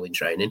exceptional in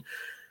training.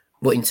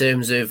 But in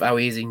terms of how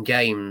he is in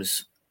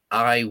games,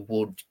 I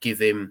would give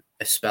him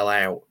a spell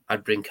out.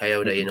 I'd bring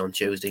Coyote in on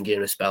Tuesday and give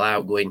him a spell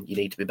out, going, you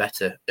need to be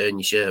better, earn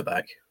your shirt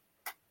back.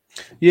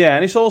 Yeah,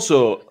 and it's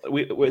also,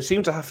 we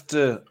seem to have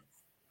to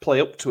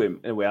play up to him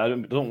in a way. I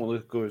don't want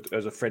to go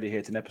as a Freddie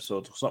hating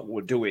episode. It's not what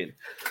we're doing.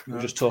 No.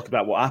 We'll just talk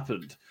about what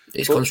happened.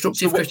 It's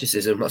constructive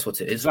criticism. That's what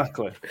it is.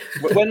 Exactly.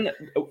 When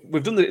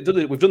we've done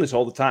this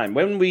all the time.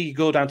 When we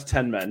go down to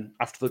 10 men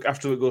after it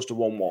goes to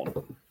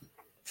 1-1,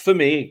 for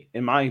me,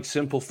 in my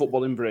simple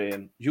footballing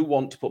brain, you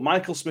want to put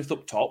Michael Smith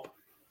up top.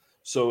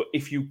 So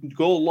if you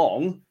go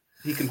long,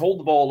 he can hold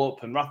the ball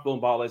up, and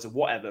Rathbone, Barlaser,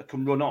 whatever,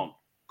 can run on,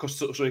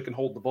 so he can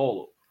hold the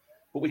ball up.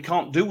 But we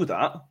can't do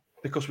that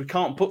because we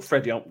can't put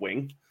Freddie on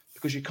wing,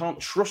 because you can't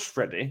trust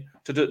Freddie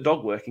to do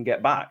dog work and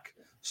get back.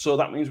 So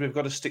that means we've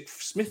got to stick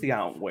Smithy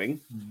out on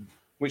wing,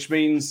 which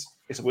means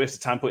it's a waste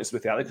of time putting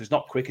Smithy out there because he's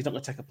not quick. He's not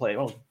going to take a play.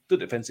 Well, do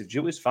defensive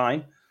duties,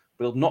 fine,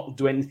 but he'll not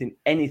do anything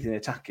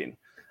attacking.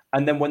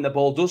 And then when the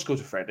ball does go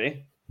to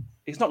Freddie,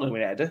 he's not going to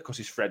win a header because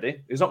he's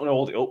Freddie. He's not going to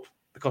hold it up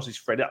because he's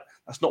Freddie.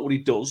 That's not what he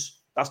does.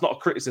 That's not a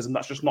criticism.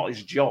 That's just not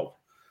his job.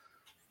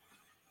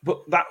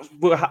 But that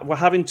we're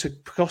having to,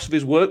 because of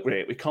his work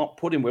rate, we can't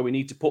put him where we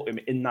need to put him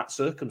in that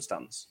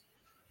circumstance.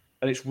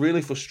 And it's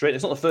really frustrating.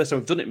 It's not the first time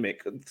we've done it,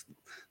 Mick.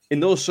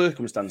 In those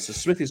circumstances,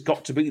 Smithy's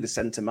got to be the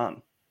centre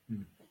man.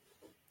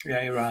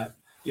 Yeah, you're right.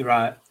 You're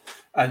right.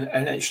 And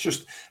it's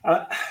just,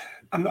 I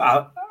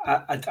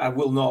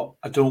will not,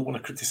 I don't want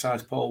to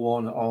criticise Paul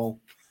Warne at all.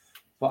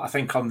 But I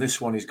think on this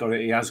one,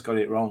 he has got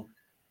it wrong.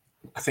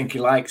 I think he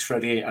likes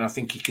Freddie, and I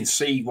think he can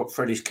see what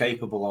Freddie's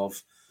capable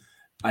of.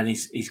 And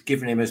he's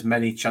given him as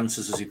many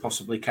chances as he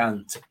possibly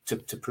can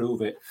to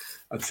prove it.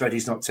 And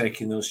Freddie's not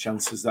taking those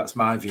chances. That's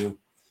my view.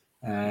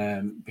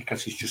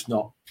 Because he's just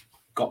not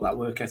got that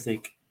work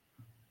ethic.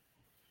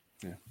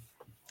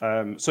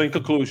 Yeah. So in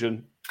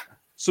conclusion,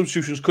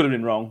 substitutions could have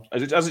been wrong.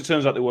 As it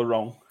turns out, they were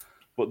wrong.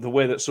 But the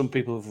way that some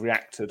people have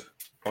reacted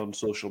on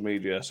social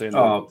media, saying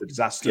the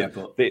disaster,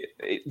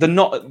 they're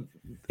not.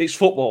 It's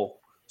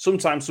football.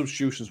 Sometimes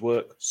substitutions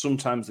work.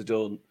 Sometimes they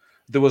don't.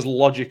 There was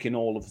logic in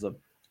all of them.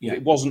 Yeah.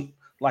 It wasn't,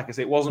 like I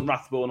say, it wasn't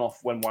Rathbone off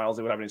when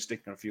Wilesy were having a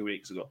sticker a few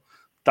weeks ago.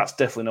 That's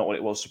definitely not what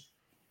it was.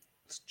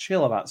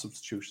 Chill about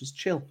substitutions.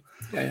 Chill.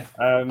 Yeah.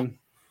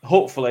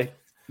 Hopefully,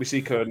 we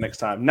see Coyote next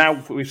time.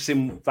 Now we've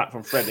seen that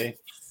from Freddie.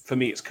 For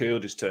me, it's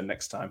Coyote's turn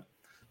next time.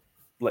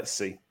 Let's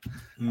see.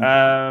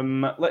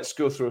 Let's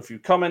go through a few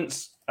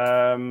comments.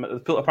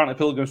 Apparently,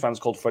 Pilgrims fans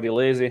called Freddie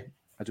lazy.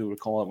 I do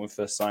recall that when we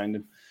first signed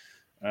him.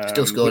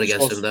 Still scored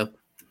against him, though.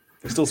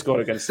 Still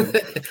scored against him.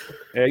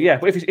 Yeah,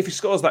 but if he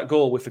scores that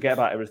goal, we forget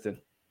about everything.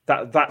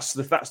 That's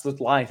the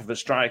life of a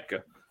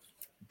striker.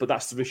 But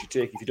that's the risk you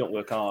take if you don't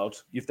work hard.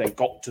 You've then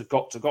got to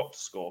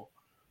score.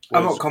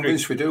 I'm not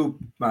convinced we do,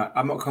 Matt.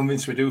 I'm not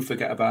convinced we do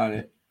forget about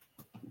it.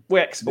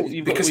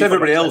 Because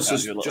everybody else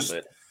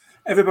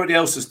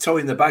is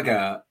towing the bag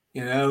out,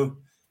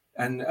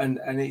 and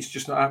it's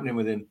just not happening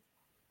with him.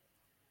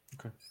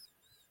 Okay,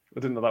 I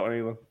didn't know that one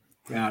either.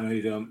 Yeah, I know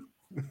you don't.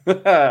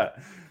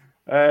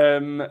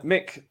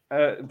 Mick,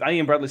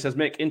 Ian Bradley says,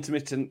 Mick,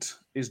 intermittent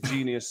is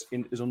genius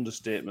is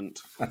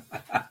understatement.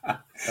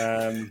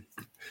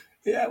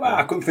 Yeah, well,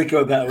 I couldn't think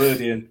of a better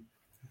word, Ian.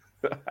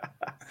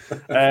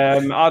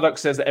 Ardoc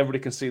says that everybody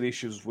can see the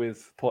issues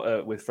with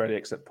Freddie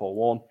except Paul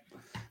Warne.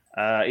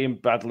 Ian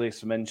Bradley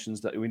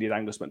mentions that we need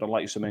Angus McDonald,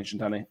 like you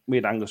mentioned, Danny. We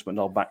need Angus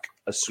McDonald back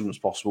as soon as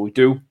possible. We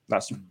do.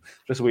 That's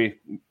just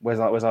where's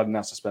Arden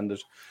now suspended.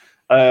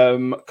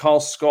 Carl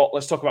Scott,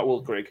 let's talk about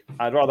Will Grigg.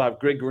 I'd rather have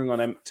Grigg running on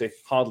empty,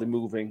 hardly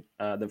moving,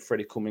 than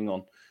Freddie coming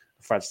on.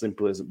 Fred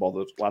simply isn't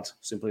bothered. Lad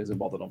simply isn't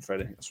bothered on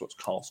Freddie. That's what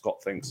Carl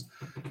Scott thinks.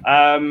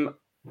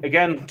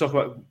 Again, talk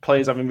about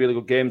players having really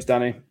good games,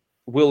 Danny.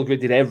 Will Grigg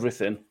did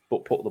everything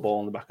but put the ball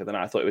in the back of the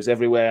net. I thought it was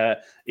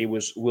everywhere. He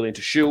was willing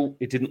to shoot.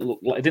 It didn't look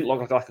like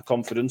a lack of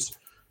confidence.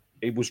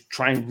 He was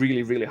trying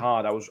really, really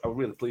hard. I was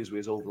really pleased with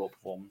his overall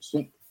performance.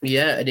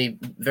 Yeah, and he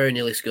very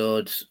nearly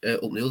scored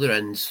up the other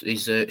end.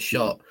 His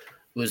shot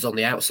was on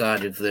the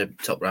outside of the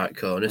top right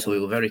corner, so we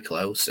were very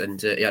close,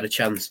 and he had a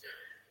chance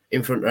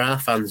in front of our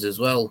fans as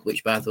well,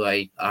 which, by the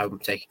way, I'm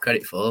taking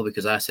credit for,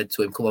 because I said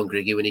to him, "Come on,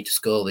 Griggy, we need to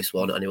score this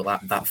one," and he was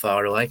that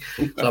far away,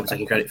 so I'm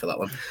taking credit for that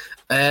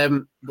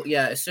one. But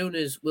yeah, as soon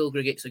as Will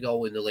Grigg gets a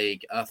goal in the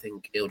league, I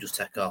think he'll just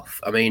take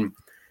off. I mean,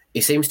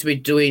 he seems to be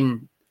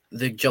doing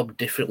the job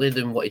differently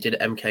than what he did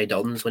at MK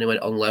Dons when he went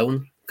on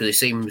loan, because he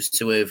seems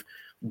to have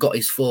got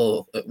his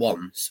 4 at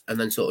once and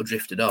then sort of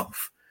drifted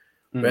off.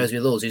 Whereas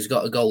with us, he's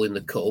got a goal in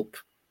the cup,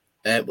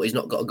 but he's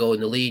not got a goal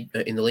in the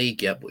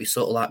league yet. But he's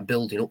sort of like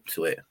building up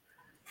to it.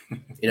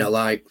 You know,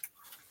 like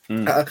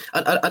I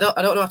don't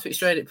know how to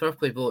explain it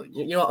properly, but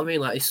you know what I mean.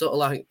 Like he's sort of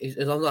like he's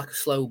on like a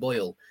slow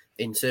boil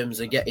in terms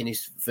of getting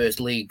his first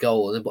league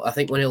goal. But I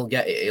think when he'll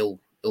get it, he'll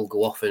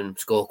go off and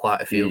score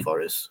quite a few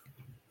for us.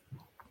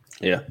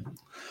 Yeah.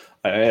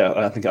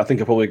 I think I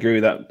probably agree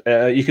with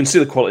that. You can see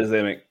the qualities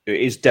there, Mick.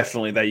 It is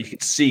definitely there. You can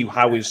see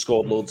how he's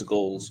scored loads of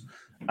goals,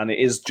 and it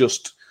is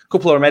just a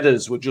couple of them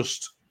headers were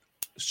just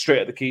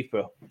straight at the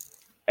keeper.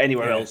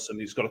 Anywhere else,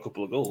 and he's got a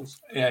couple of goals.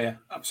 Yeah,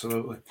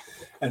 absolutely.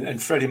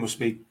 And Freddie must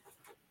be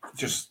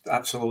just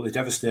absolutely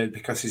devastated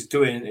because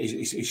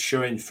he's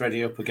showing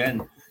Freddie up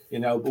again. You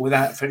know, but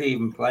without Freddie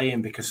even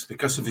playing because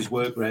of his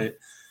work rate,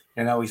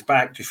 you know, he's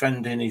back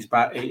defending. He's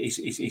back.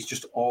 He's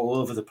just all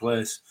over the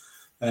place.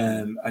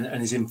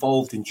 And he's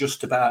involved in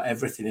just about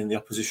everything in the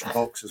opposition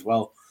box as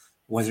well,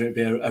 whether it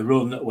be a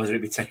run, whether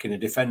it be taking a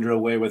defender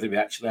away, whether it be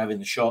actually having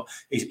the shot.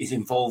 He's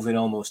involved in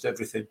almost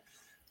everything,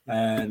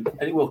 and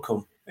it will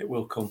come. It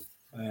will come,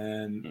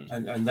 and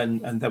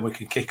then we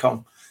can kick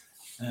on.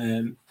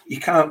 You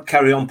can't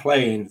carry on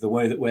playing the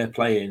way that we're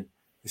playing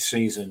this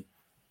season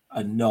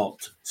and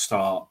not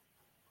start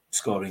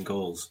scoring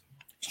goals.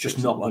 It's just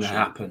not going to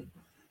happen.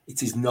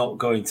 It is not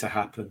going to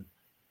happen.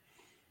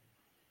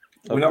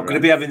 We're not going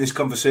to be having this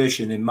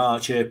conversation in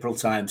March, April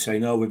time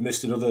saying, "Oh, we've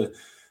missed another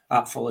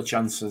hatful of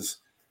chances."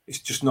 It's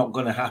just not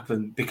going to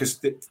happen because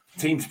the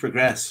teams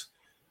progress.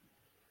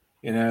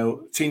 You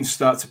know, teams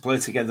start to play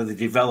together. They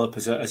develop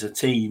as a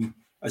team,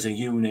 as a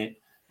unit,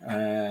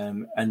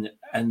 and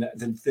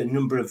the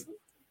number of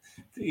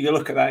you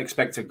look at that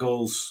expected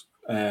goals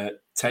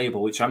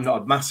table, which I'm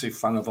not a massive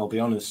fan of. I'll be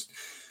honest,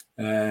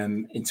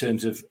 in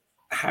terms of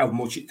how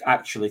much it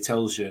actually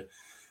tells you.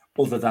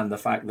 Other than the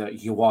fact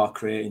that you are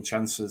creating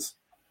chances.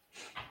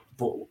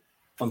 But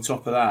on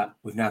top of that,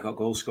 we've now got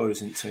goal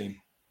scorers in the team,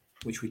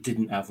 which we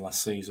didn't have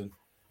last season.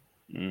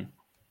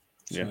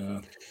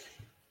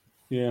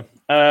 Yeah.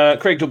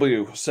 Craig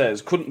W.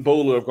 says, couldn't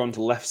Bowler have gone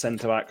to left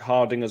centre-back?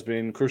 Harding has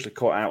been crucially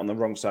caught out on the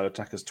wrong side of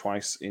attackers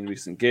twice in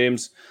recent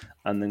games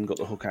and then got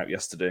the hook out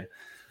yesterday.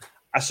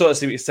 I sort of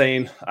see what you're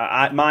saying.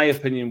 My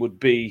opinion would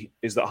be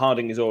is that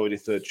Harding is already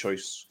third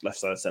choice left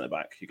side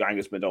centre-back. You've got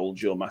Angus McDowell,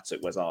 Joe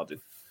Mattock, where's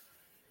Harding?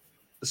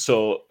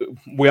 So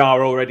we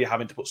are already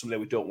having to put somebody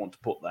we don't want to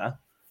put there.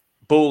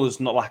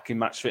 Bowler's not lacking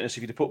match fitness.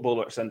 If you'd put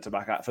Bowler at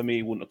centre-back, for me,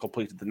 he wouldn't have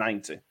completed the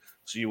 90.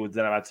 So you would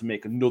then have had to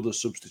make another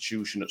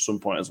substitution at some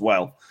point as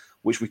well,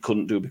 which we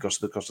couldn't do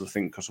because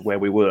of where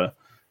we were.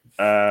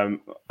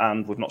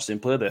 And we've not seen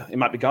play there. It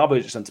might be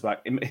garbage at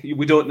centre-back.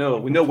 We don't know.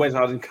 We know Wes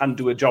Harding can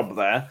do a job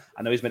there.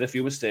 I know he's made a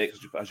few mistakes,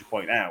 as you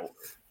point out,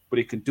 but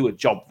he can do a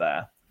job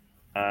there.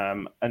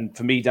 And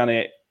for me,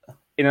 Danny,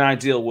 in an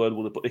ideal world,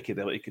 would have put Icky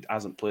there, but Icky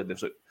hasn't played there.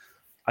 So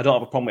I don't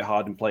have a problem with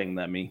Harding playing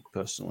there, me,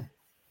 personally.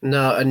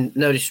 No, and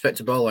no disrespect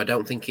to Bowler, I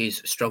don't think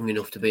he's strong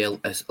enough to be a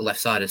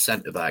left-sided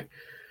centre-back.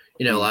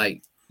 You know,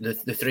 like the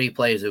three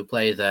players who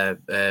play there,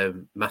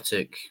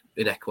 Mattock,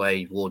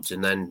 Inekwe, Woods,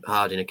 and then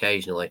Harding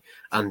occasionally,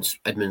 and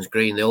Edmonds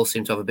Green, they all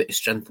seem to have a bit of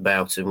strength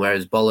about him,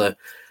 whereas Bowler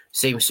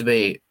seems to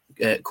be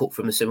cut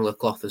from a similar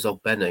cloth as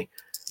Ogbenny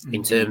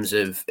in terms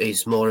of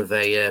he's more of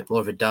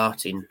a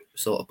darting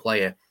sort of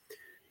player.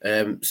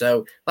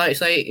 So, like I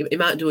say, he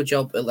might do a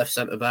job at left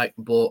centre back,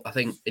 but I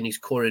think in his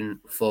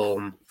current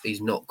form,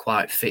 he's not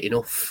quite fit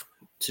enough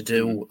to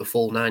do a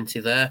full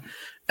 90 there.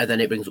 And then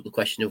it brings up the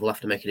question of we'll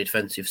have to make a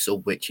defensive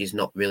sub, which is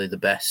not really the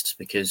best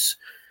because,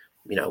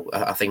 you know,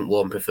 I think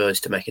one prefers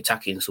to make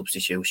attacking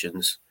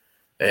substitutions.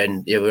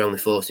 And yeah, we're only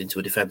forced into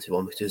a defensive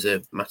one because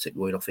of Mattock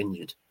going off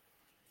injured.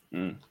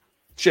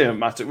 Shame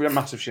Mattock. We had a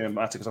massive shame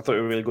Mattock because I thought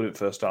he was really good in the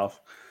first half.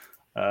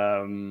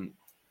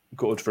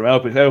 Good for him.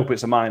 I hope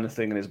it's a minor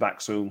thing in his back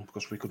soon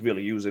because we could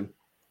really use him,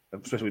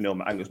 especially we know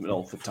Angus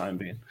McDowell for the time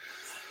being.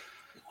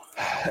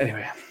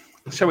 Anyway,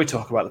 shall we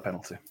talk about the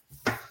penalty?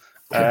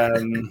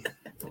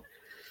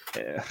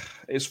 Yeah,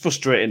 it's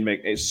frustrating,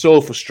 Mick. It's so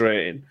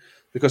frustrating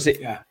because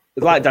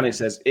like Danny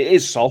says, it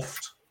is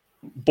soft,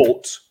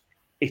 but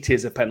it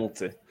is a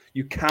penalty.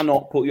 You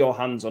cannot put your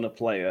hands on a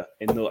player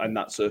in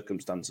that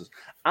circumstances.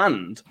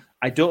 And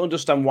I don't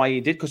understand why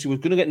he did, because he was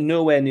going to get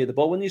nowhere near the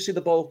ball. When you see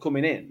the ball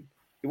coming in,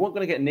 he wasn't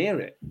going to get near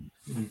it.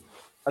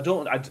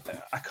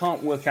 I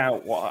can't work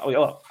out what.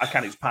 Well, I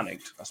can. He's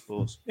panicked, I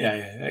suppose.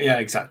 Yeah,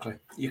 exactly.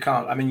 You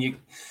can't. I mean,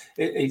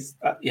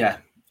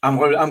 I'm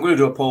going to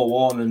do a Paul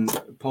Warne and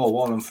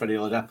Freddie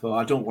Ladapo.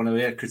 I don't want to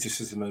hear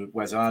criticism of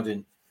Wes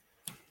Harding,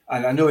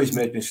 and I know he's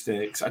made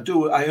mistakes. I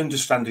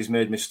understand he's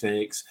made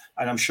mistakes,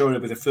 and I'm sure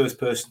he'll be the first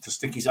person to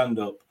stick his hand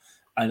up,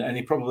 and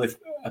he probably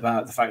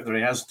about the fact that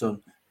he has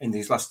done in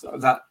these last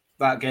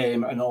that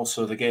game, and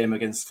also the game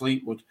against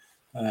Fleetwood,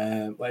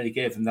 where he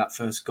gave them that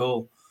first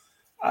goal.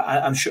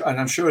 I'm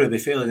sure he'll be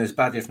feeling as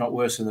bad, if not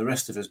worse, than the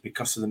rest of us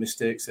because of the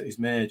mistakes that he's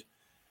made.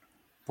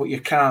 But you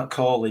can't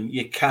call him.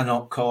 You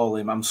cannot call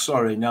him. I'm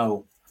sorry,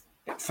 no.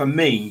 For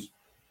me,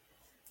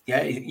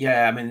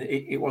 yeah. I mean,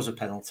 it was a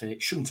penalty.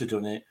 It shouldn't have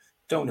done it.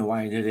 Don't know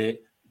why he did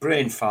it.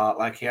 Brain fart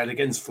like he had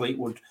against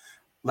Fleetwood,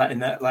 letting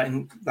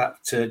that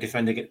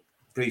defender get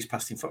breeze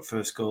past him for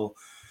first goal.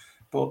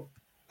 But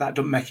that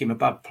doesn't make him a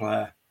bad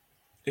player.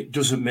 It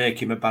doesn't make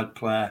him a bad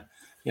player.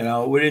 You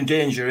know, we're in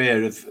danger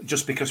here of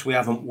just because we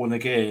haven't won a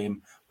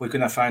game, we're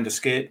going to find a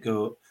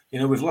scapegoat. You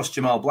know, we've lost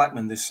Jamal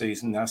Blackman this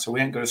season now, so we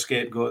ain't got a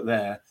scapegoat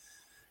there.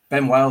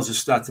 Ben Wiles has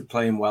started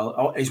playing well.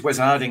 Oh, is Wes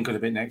Harding going to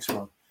be next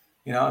one?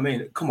 You know what I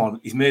mean? Come on,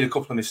 he's made a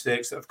couple of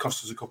mistakes that have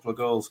cost us a couple of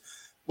goals.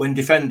 When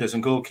defenders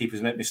and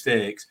goalkeepers make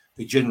mistakes,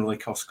 they generally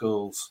cost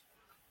goals.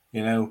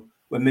 You know,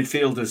 when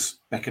midfielders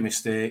make a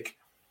mistake,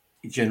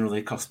 it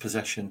generally costs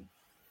possession.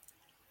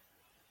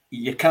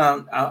 You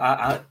can't,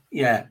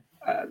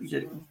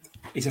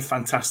 he's a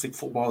fantastic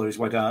footballer, is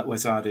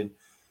Wes Harding.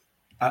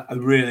 A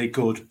really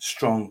good,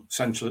 strong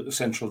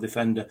central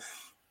defender.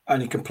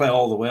 And he can play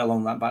all the way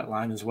along that back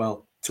line as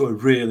well to a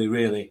really,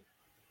 really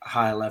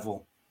high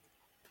level.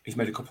 He's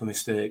made a couple of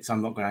mistakes.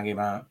 I'm not going to hang him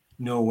out.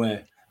 No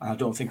way. And I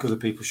don't think other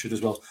people should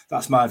as well.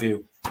 That's my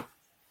view.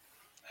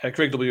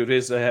 Craig W.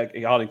 is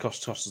Harding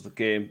cost us the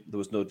game. There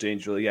was no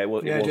danger. Yeah, it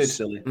was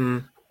silly.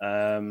 Clicked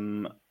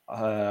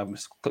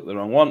the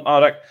wrong one.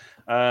 All right.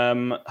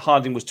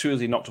 Harding was too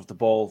easily knocked off the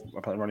ball.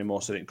 Apparently, Ronnie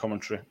Moore said it in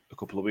commentary a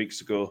couple of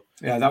weeks ago.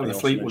 Yeah, that was the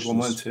Fleetwood one,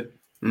 wasn't it?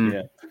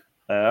 Yeah.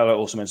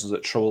 Also mentions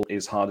that trouble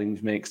is Harding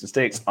makes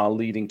mistakes are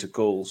leading to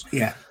goals.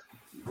 Yeah.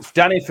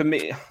 Danny, for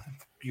me,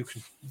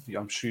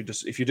 I'm sure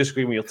if you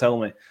disagree with me, you'll tell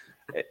me.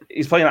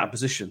 He's playing out of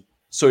position.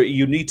 So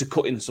you need to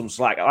cut in some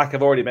slack. Like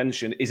I've already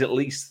mentioned, is at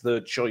least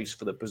third choice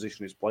for the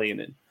position he's playing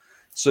in.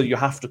 So you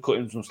have to cut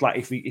him some slack.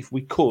 If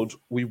we could,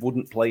 we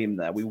wouldn't play him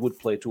there. We would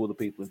play two other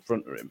people in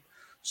front of him.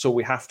 So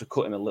we have to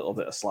cut him a little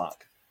bit of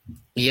slack.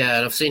 Yeah,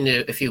 and I've seen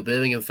a few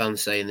Birmingham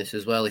fans saying this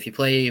as well. If you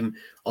play him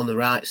on the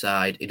right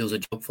side, he does a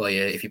job for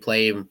you. If you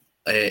play him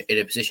in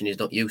a position he's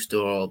not used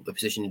to or a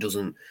position he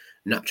doesn't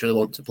naturally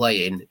want to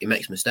play in, he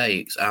makes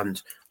mistakes. And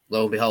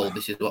lo and behold,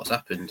 this is what's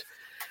happened.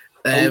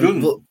 I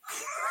think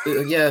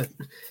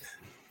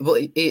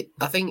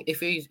if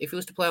he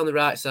was to play on the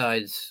right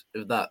sides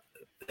of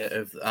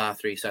our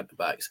three centre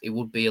backs, it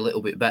would be a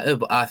little bit better.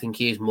 But I think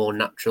he is more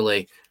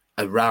naturally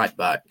a right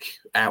back,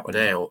 out and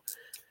out.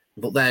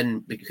 But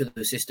then because of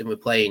the system we're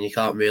playing, you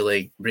can't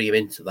really bring him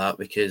into that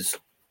because,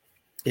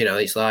 you know,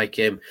 it's like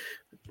all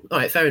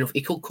right, fair enough.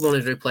 He could come on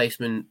as a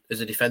replacement,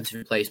 as a defensive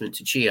replacement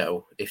to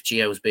Chio if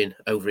Chio's been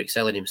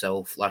over-excelling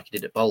himself like he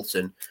did at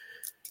Bolton.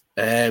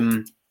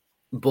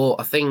 But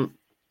I think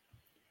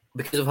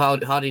because of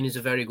Harding is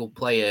a very good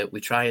player,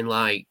 we try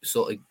and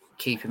sort of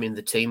keep him in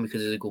the team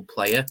because he's a good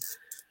player.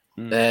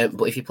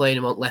 But if you're playing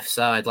him on left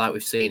side, like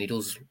we've seen, he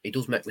does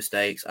make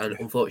mistakes, and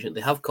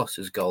unfortunately, they have cost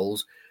us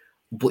goals.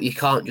 But you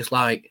can't just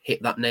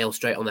hit that nail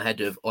straight on the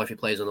head of, or if he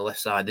plays on the left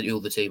side, the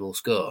other team will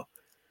score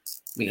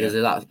because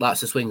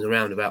that's the swings and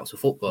roundabouts of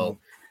football.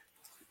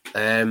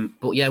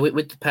 But yeah,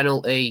 with the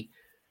penalty,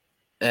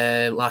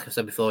 like I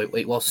said before,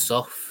 it was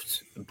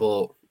soft,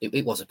 but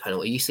it was a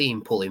penalty. You see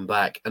him pulling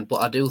back, but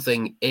I do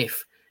think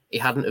if he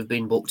hadn't have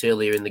been booked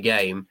earlier in the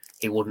game,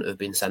 he wouldn't have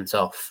been sent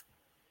off.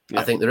 Yeah.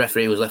 I think the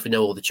referee was left with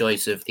no other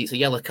choice of, it's a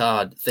yellow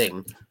card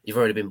thing. You've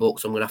already been booked,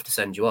 so I'm going to have to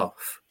send you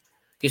off.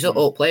 Because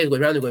all players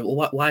going around and going,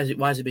 well, why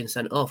is it being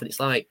sent off? And it's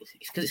like,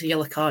 it's because it's a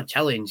yellow card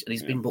challenge and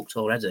he's been booked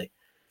already.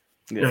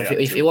 Yeah,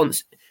 if he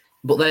wants,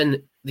 but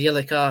then the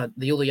other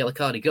yellow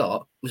card he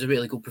got was a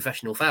really good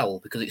professional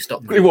foul because it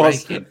stopped. It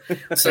was.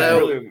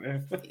 So,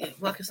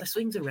 like I said,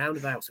 swings and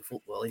roundabouts of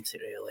football, isn't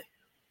it? Really.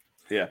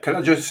 Yeah. Can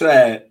I just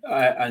say,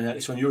 and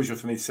it's unusual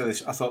for me to say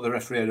this, I thought the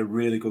referee had a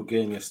really good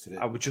game yesterday.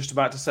 I was just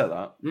about to say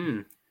that.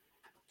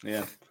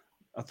 Yeah,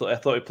 I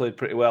thought he played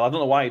pretty well. I don't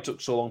know why it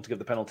took so long to give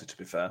the penalty. To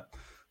be fair.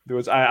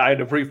 Because I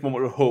had a brief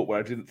moment of hope where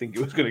I didn't think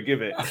he was going to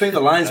give it. I think the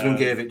linesman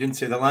gave it, didn't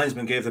he? The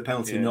linesman gave the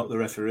penalty, not the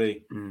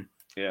referee.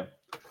 Yeah.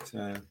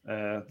 So,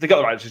 they got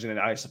the right decision in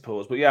it, I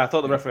suppose. But yeah, I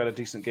thought the referee had a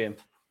decent game.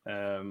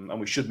 And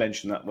we should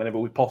mention that whenever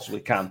we possibly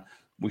can.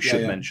 We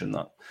should mention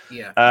that.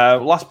 Yeah.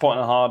 Last point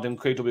on Harding,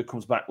 KW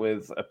comes back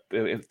with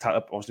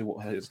obviously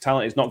his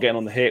talent is not getting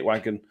on the hate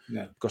wagon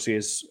because he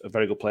is a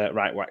very good player at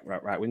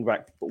right wing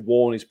back. But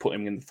Warne is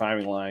putting him in the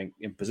firing line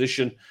in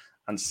position.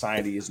 and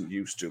Saidi isn't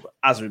used to. But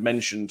as we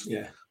mentioned,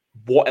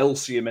 what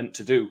else are you meant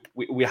to do?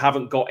 We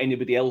haven't got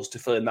anybody else to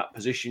fill in that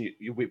position.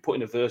 We're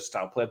putting a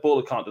versatile player.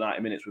 Bowler can't do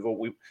 90 minutes.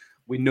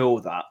 We know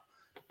that.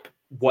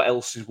 What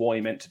else is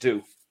Warney meant to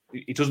do?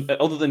 He doesn't,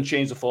 other than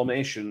change the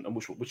formation, and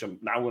which I'm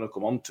now going to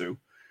come on to.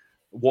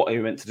 What are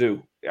you meant to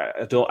do?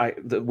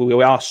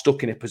 We are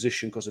stuck in a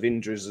position because of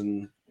injuries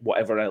and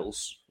whatever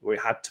else. We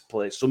had to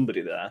play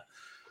somebody there.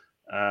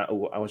 As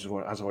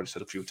I've already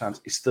said a few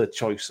times, it's third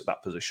choice at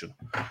that position.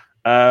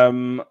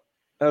 The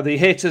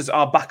haters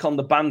are back on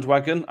the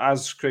bandwagon,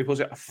 as Craig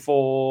puts it,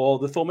 for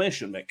the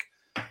formation, Mick.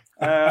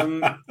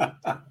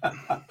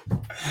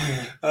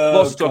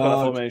 Let's talk about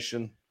the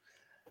formation.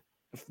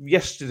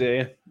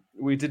 Yesterday,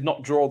 we did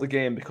not draw the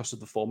game because of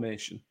the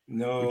formation.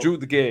 No. We drew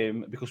the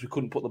game because we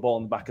couldn't put the ball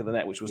in the back of the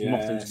net, which was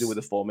nothing to do with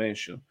the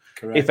formation.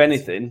 Correct. If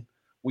anything,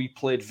 we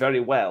played very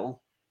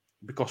well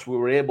because we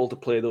were able to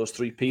play those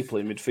three people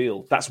in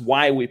midfield. That's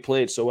why we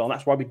played so well. And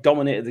that's why we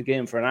dominated the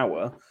game for an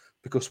hour,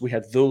 because we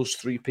had those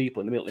three people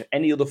in the middle. If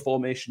any other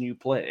formation you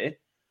play,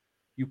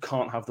 you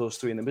can't have those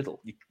three in the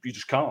middle. You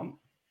just can't.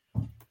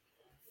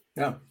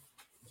 No,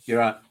 you're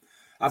right.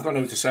 I've got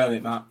nothing to say on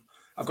it, Matt.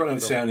 I've got nothing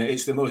to say on it.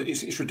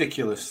 It's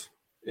ridiculous.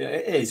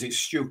 It is. It's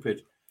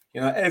stupid.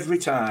 Every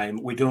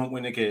time we don't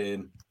win a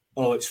game,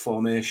 it's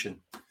formation,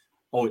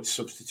 it's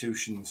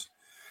substitutions.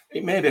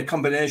 It may be a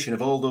combination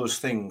of all those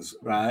things,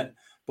 right?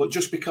 But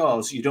just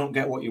because you don't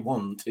get what you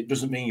want, it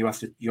doesn't mean you have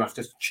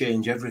to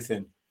change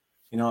everything.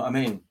 You know what I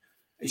mean?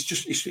 It's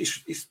just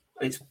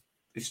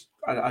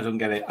I don't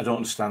get it. I don't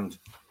understand.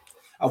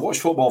 I've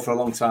watched football for a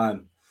long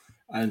time,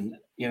 and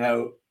you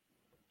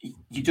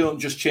don't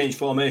just change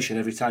formation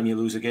every time you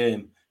lose a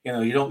game.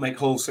 You don't make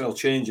wholesale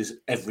changes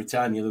every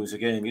time you lose a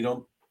game. You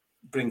don't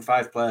bring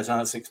 5 players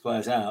out, 6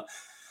 players out.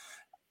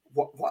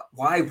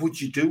 Why would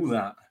you do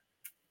that?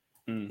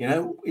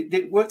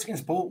 It worked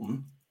against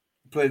Bolton.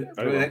 Played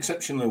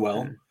exceptionally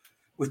well.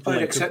 We've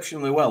played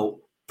exceptionally well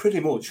pretty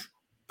much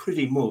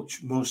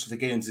most of the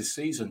games this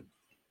season.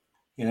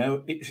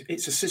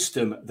 It's a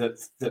system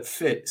that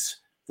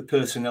fits the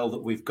personnel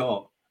that we've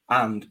got,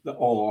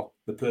 or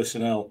the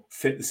personnel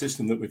fit the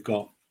system that we've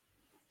got.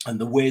 And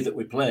the way that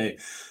we play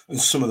and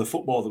some of the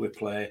football that we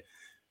play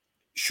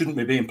shouldn't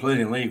be being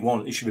played in League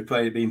One. It should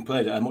be being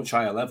played at a much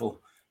higher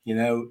level,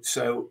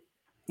 So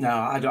no,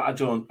 I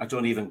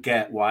don't even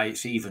get why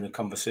it's even a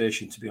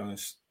conversation, to be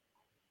honest.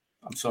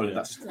 I'm sorry,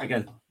 that's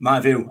again my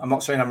view. I'm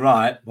not saying I'm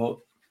right, but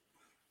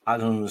I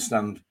don't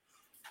understand.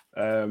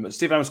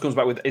 Steve Adams comes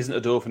back with, isn't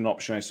Adolphe an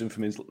option? I assume for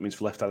means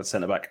for left-handed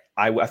centre-back.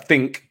 I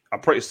think,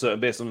 I'm pretty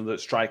certain, based on the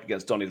strike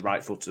against Don, he's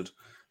right-footed.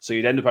 So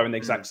you'd end up having the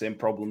exact same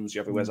problems you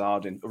have with Wes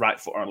Harding, right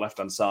foot on the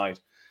left-hand side,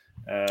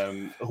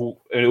 who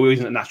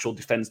isn't a natural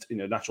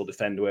natural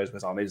defender, whereas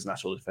Wes Harding is a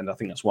natural defender.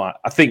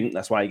 I think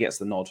that's why he gets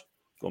the nod.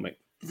 Go on, mate.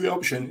 The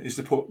option is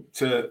to put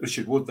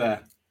Richard Wood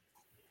there.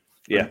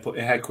 Yeah. Put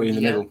Ehekwe in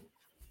the middle.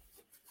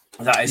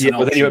 That is an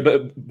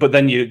option. But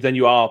then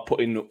you are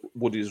putting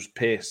Woody's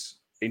pace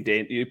in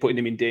danger. You're putting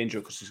him in danger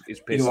because his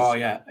pace. You are,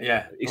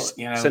 yeah. His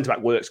centre back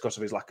works because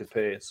of his lack of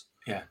pace.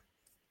 Yeah.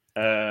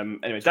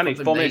 Anyway, Danny,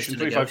 formation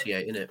 3-5.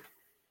 Isn't it?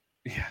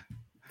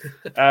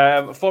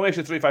 Yeah.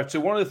 Formation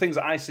 3-5-2. One of the things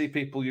that I see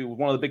people use,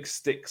 one of the big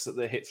sticks that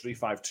they hit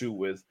 3-5-2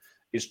 with,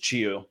 is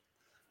Chio.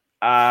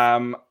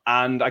 And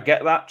I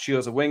get that.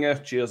 Chio's a winger.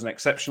 Chio's an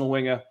exceptional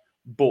winger.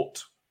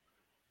 But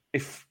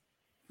if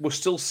we're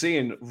still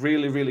seeing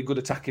really, really good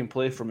attacking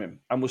play from him,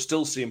 and we're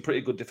still seeing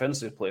pretty good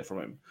defensive play from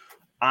him,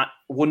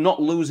 we're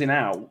not losing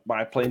out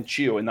by playing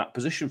Chio in that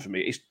position for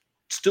me. He's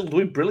still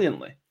doing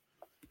brilliantly.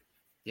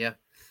 Yeah,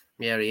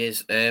 he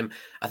is.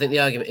 I think the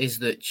argument is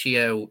that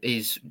Chio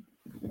is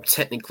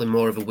technically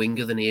more of a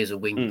winger than he is a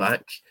wing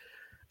back.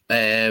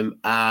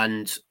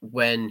 And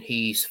when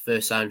he's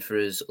first signed for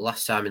us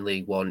last time in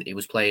League One, he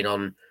was playing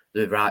on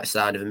the right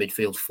side of a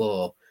midfield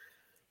 4.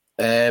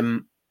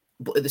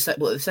 But at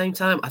the same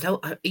time,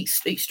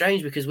 it's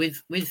strange because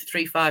with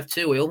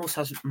 3-5-2, he almost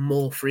has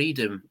more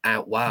freedom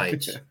out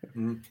wide.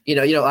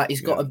 Like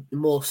he's got a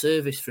more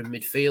service from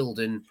midfield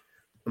and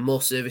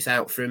more service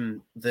out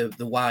from the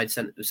wide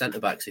centre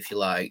backs, if you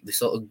like. They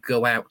sort of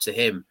go out to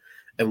him,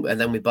 and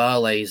then with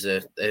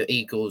Barlaser,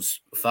 he goes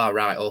far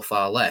right or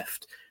far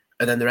left,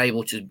 and then they're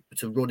able to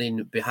run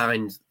in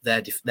behind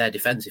their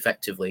defence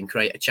effectively and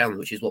create a challenge,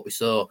 which is what we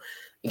saw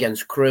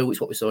against Crewe. It's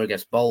what we saw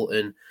against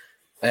Bolton.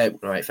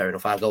 Right, fair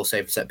enough. 5 goals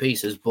saved for set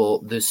pieces,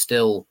 but there's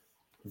still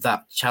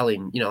that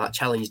challenge. That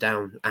challenge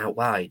down out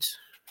wide.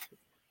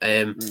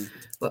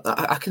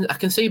 I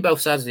can see both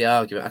sides of the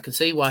argument. I can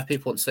see why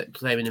people want to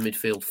play in the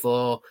midfield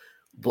 4,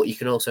 but you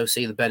can also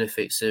see the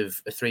benefits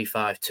of a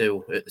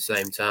 3-5-2 at the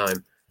same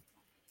time.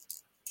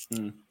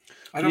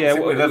 I don't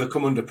think we've ever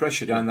come under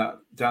pressure down that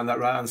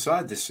right hand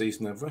side this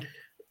season, have we?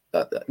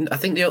 I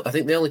think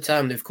the only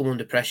time they've come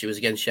under pressure was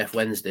against Sheff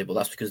Wednesday, but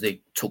that's because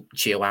they took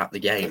Chio out of the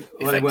game.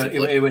 Well,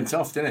 he went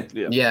off, didn't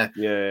he?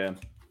 Yeah.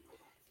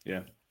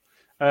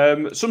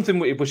 Something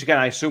which again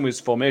I assume is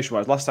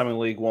formation-wise. Last time in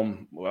League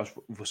One,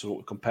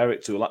 compare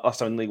it to last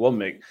time in League One,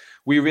 Mick,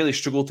 we really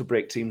struggled to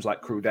break teams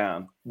like Crewe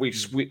down. We at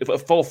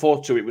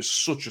 4-4-2, it was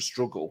such a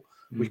struggle.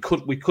 We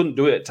couldn't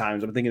do it at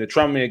times. I'm thinking the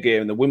Tranmere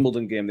game, the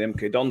Wimbledon game, the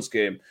MK Dons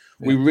game.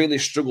 Yeah. We really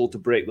struggled to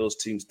break those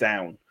teams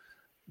down.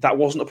 That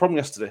wasn't a problem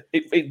yesterday.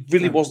 It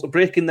really wasn't.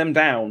 Breaking them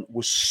down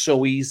was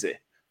so easy.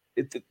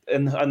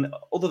 And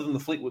other than the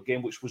Fleetwood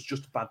game, which was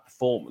just a bad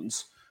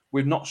performance,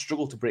 we've not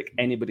struggled to break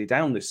anybody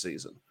down this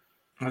season.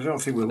 I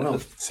don't think we will.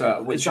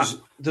 So,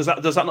 does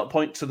that not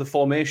point to the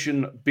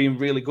formation being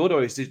really good,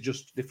 or is it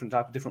just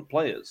different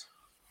players?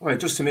 Well,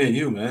 just to me and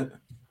you, mate.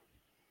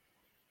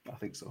 I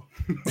think so.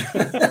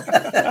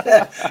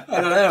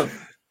 I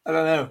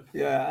don't know.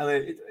 Yeah, I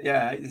mean,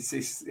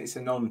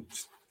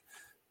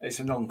 it's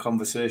a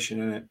non-conversation,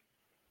 isn't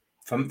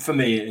it? For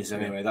me, it is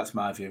anyway. That's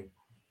my view.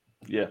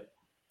 Yeah.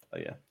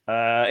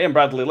 Ian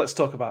Bradley, let's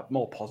talk about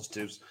more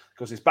positives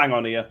because it's bang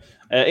on here.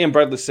 Ian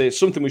Bradley says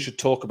something we should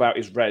talk about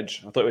is Reg.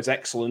 I thought it was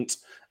excellent,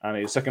 and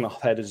his second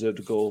half header deserved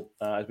a goal.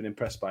 I've been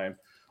impressed by him.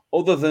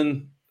 Other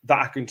than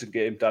that Accrington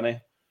game,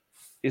 Danny,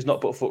 he's not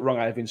put a foot wrong.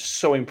 I've been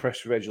so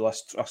impressed with Reg the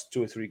last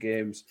 2 or 3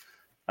 games.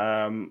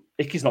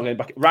 Icky's not getting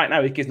back right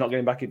now. Icky's not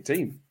getting back in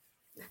team.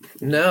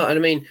 No, and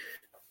I mean,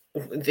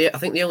 I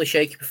think the only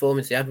shaky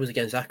performance he had was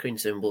against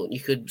Accrington, but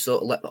you could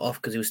sort of let that off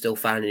because he was still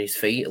finding his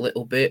feet a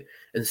little bit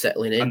and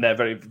settling in.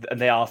 And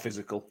they are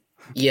physical.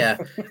 Yeah,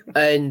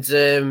 and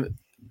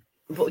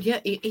but yeah,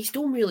 he's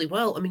done really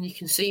well. I mean, you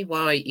can see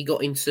why he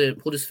got into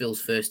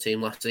Huddersfield's first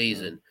team last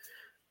season,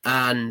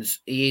 and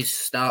he is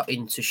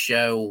starting to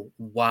show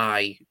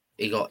why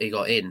he got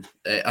in.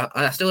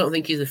 I still don't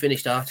think he's a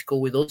finished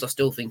article with us. I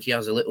still think he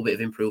has a little bit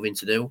of improving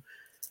to do,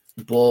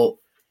 but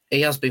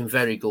he has been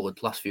very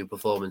good last few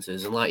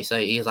performances. And like you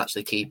say, he is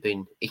actually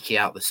keeping Icky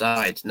out the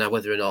side. Now,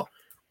 whether or not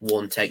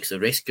one takes a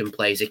risk and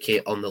plays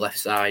Icky on the left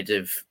side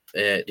of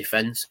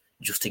defence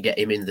just to get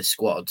him in the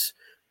squad,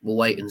 we'll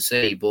wait and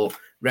see. But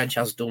Reg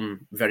has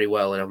done very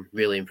well, and I'm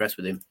really impressed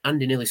with him. And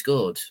he nearly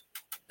scored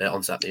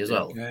on Saturday as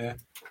well. Yeah.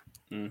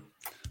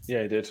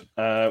 Yeah, he did.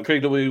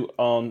 Craig W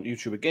on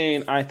YouTube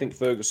again. I think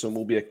Ferguson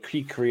will be a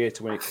key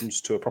creator when it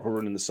comes to a proper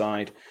run in the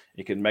side.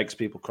 He can make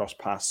people cross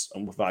pass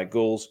and provide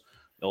goals.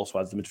 It also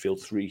adds the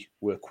midfield 3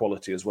 work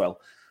quality as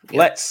well. Yep.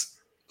 Let's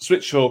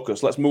switch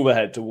focus. Let's move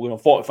ahead to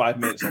 45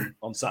 minutes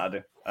on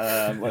Saturday.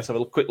 Let's have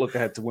a quick look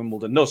ahead to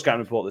Wimbledon. No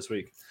scouting report this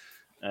week.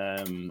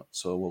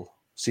 So we'll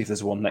see if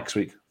there's one next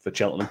week for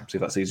Cheltenham. See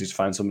if that's easy to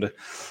find somebody.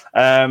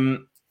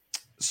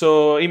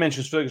 So he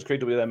mentions Ferguson. Craig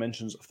W there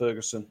mentions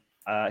Ferguson.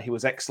 He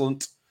was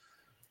excellent.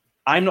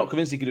 I'm not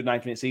convinced he could do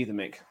 90 minutes either,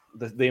 Mick.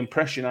 The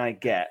impression I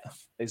get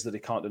is that he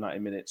can't do 90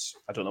 minutes.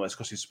 I don't know if it's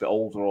because he's a bit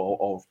older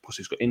or because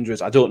he's got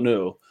injuries. I don't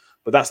know.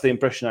 But that's the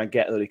impression I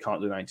get, that he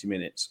can't do 90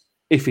 minutes.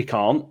 If he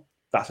can't,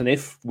 that's an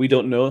if. We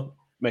don't know.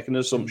 Make an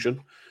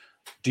assumption.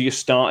 Do you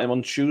start him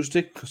on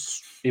Tuesday?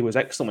 Because he was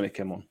excellent when he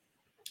came on.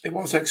 It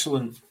was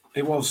excellent.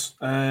 It was.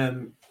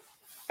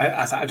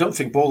 I don't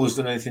think Bowler's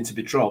done anything to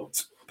be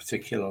dropped,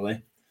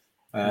 particularly.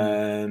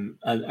 And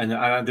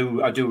I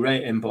do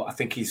rate him, but I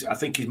think he's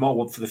more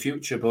one for the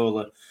future,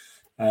 Bowler.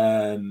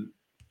 And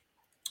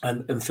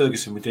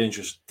Ferguson was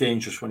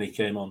dangerous when he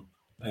came on.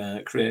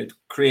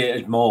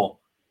 Created more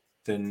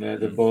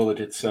than Bowler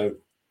did. So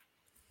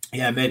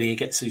yeah, maybe he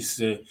gets his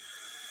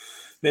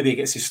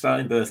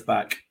starting berth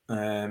back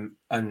and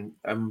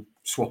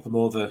swap him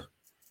over,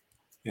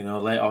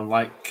 later on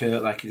like he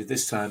did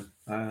this time.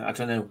 I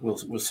don't know.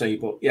 We'll see.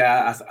 But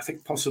yeah, I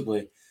think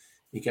possibly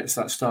he gets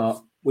that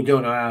start. We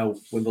don't know how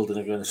Wimbledon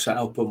are going to set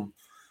up them.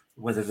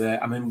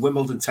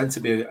 Wimbledon tend to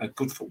be a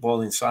good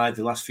footballing side.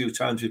 The last few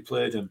times we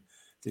played them,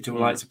 they do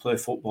like to play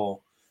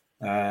football,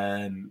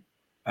 and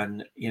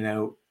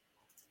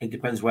it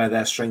depends where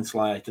their strengths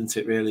lie, doesn't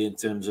it? Really, in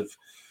terms of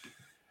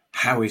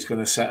how he's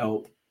going to set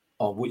up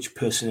or which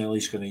personnel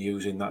he's going to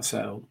use in that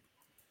setup.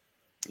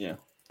 Yeah,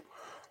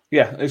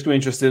 it's going to be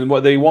interesting.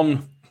 What they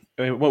won.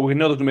 We know there's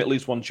going to be at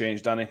least one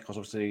change, Danny, because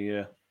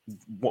obviously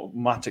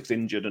Matic's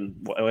injured and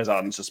Wes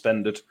Arden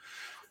suspended.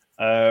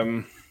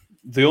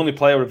 The only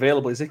player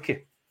available is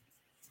Icky.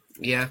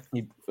 Yeah.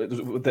 Do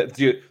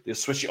you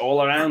switch it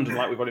all around? And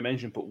like we've already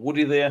mentioned, put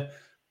Woody there.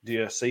 Do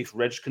you see if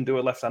Reg can do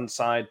a left-hand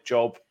side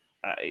job?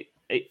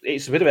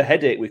 It's a bit of a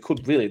headache. We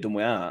could really have done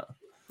without.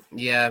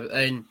 Yeah,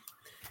 and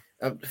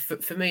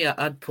for me,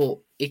 I'd put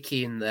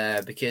Icky in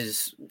there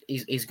because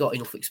he's got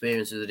enough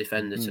experience as a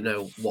defender to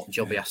know what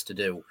job he has to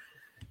do.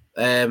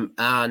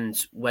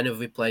 And whenever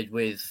we played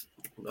with,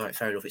 right,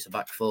 fair enough, it's a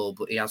back 4,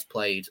 but he has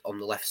played on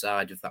the left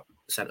side of that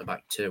centre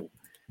back too.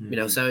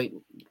 So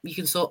you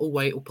can sort of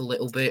wait up a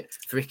little bit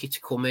for Icky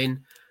to come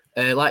in.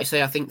 Like I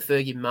say, I think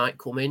Fergie might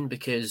come in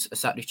because a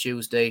Saturday,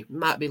 Tuesday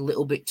might be a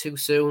little bit too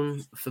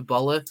soon for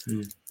Boller.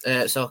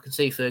 So I can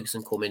see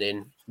Ferguson coming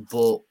in.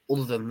 But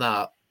other than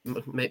that,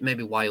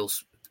 maybe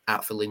Wiles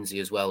out for Lindsay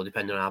as well,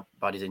 depending on how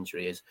bad his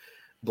injury is.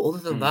 But other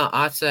than that,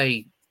 I'd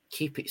say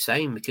keep it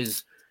same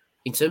because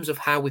in terms of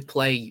how we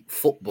play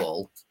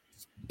football,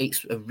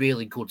 it's a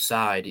really good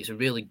side. It's a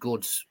really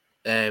good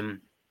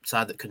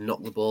side that can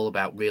knock the ball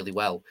about really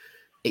well.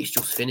 It's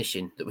just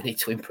finishing that we need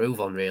to improve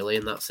on, really,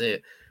 and that's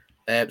it.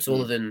 So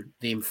other than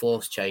the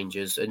enforced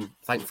changes, and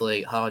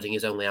thankfully Harding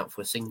is only out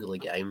for a single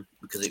game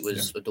because it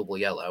was a double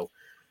yellow.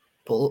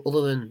 But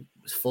other than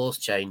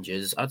forced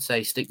changes, I'd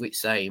say stick with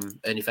same.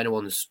 And if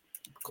anyone's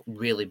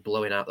really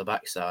blowing out the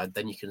backside,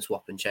 then you can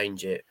swap and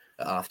change it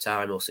at half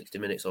time or 60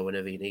 minutes or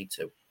whenever you need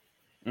to.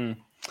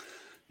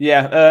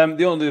 Yeah,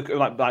 the only,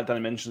 like Danny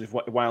mentioned, if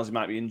Wilesy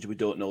might be injured, we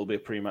don't know. There'll be a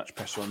pre-match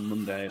presser on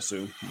Monday,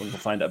 so we'll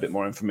find out a bit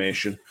more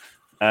information.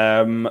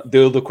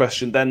 The other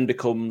question then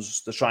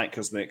becomes the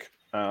strikers, Nick.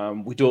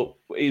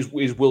 Is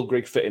Will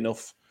Grigg fit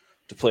enough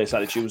to play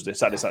Saturday,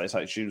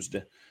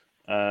 Tuesday?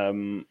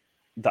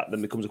 That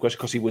then becomes a question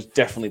because he was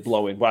definitely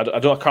blowing. Well,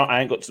 I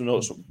ain't got to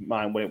notice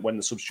mine when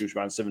the substitution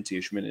around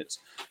 70-ish minutes.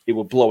 He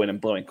was blowing and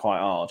blowing quite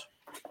hard.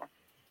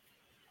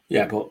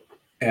 Yeah, but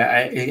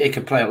he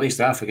can play at least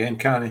half a game,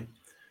 can't he?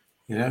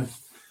 You know,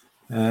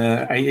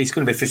 he's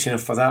going to be fit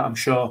enough for that, I'm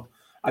sure.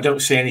 I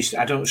don't see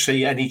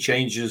any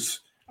changes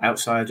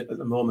outside at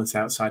the moment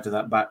outside of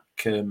that back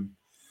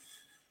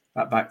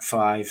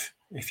five,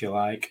 if you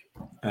like,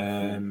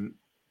 and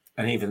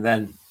even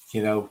then,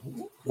 you know,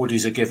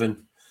 Woody's a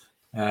given.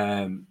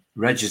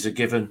 Reg is a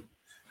given,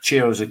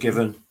 Chiro's a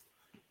given.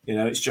 You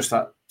know, it's just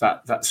that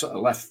sort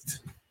of left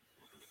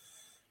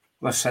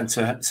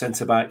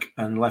centre back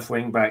and left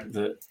wing back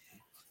that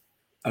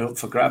are up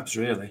for grabs,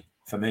 really,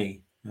 for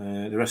me.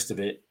 The rest of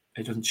it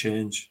doesn't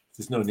change.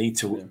 There's no need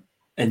to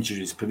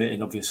injuries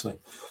permitting, obviously.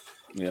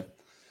 Yeah.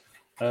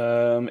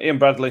 Ian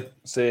Bradley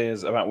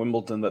says about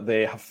Wimbledon that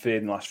they have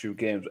failed in the last few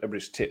games.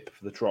 Everybody's tip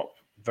for the drop.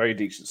 Very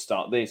decent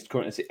start. They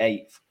currently sit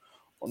 8th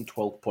on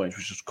 12 points,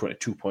 which is currently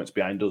 2 points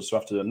behind us. So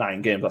after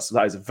 9 games,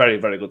 that is a very,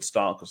 very good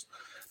start because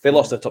they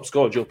lost their top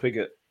scorer, Joe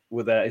Pigott,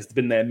 has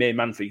been their main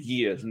man for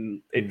years,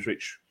 and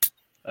Ipswich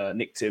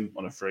nicked him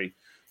on a free.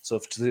 So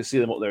to see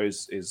them up there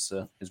is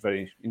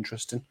very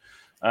interesting.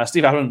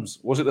 Steve Adams,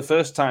 was it the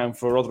first time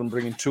for Rotherham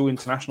bringing 2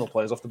 international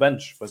players off the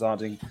bench, Wes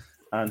Harding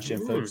and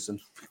Shane Ferguson?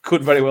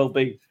 Could very well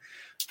be.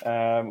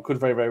 I want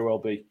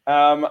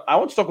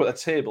to talk about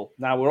the table.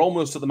 Now, we're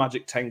almost at the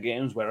magic 10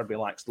 games where everybody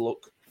likes to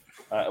look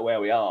at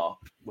where we are.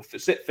 We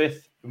sit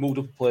 5th. We moved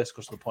up a place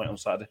because of the point on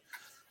Saturday.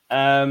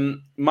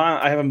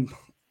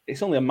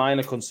 It's only a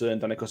minor concern,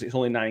 Danny, because it's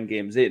only 9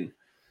 games in.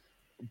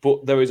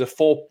 But there is a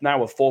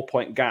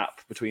 4-point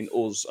gap between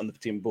us and the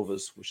team above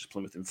us, which is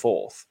Plymouth in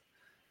 4th.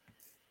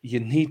 You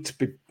need to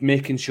be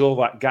making sure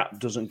that gap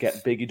doesn't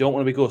get big. You don't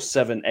want to go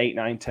 7, 8,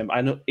 9, 10.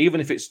 I know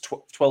even if it's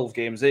 12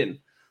 games in,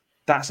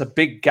 that's a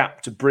big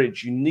gap to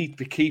bridge. You need to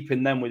be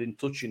keeping them within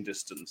touching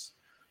distance.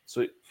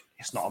 So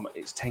it's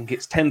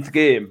 10th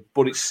game,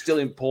 but it's still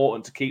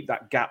important to keep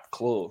that gap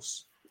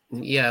close.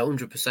 Yeah,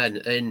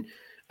 100%. And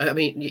I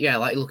mean, yeah,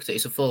 like look at it,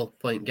 it's a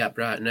 4-point gap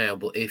right now.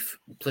 But if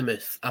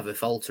Plymouth have a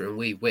falter and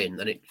we win,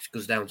 then it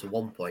goes down to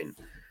 1 point.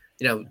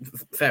 You know,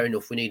 fair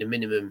enough. We need a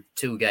minimum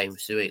 2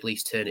 games to at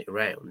least turn it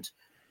around.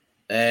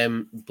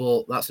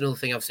 But that's another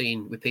thing I've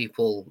seen with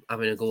people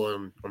having a go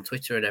on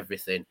Twitter and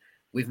everything.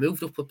 We've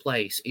moved up a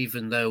place,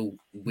 even though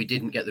we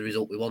didn't get the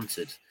result we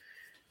wanted.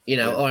 You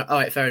know, all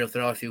right, fair enough.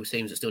 There are a few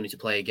teams that still need to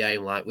play a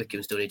game, like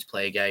Wycombe still need to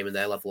play a game, and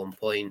they're level on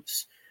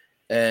points.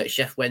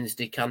 Sheff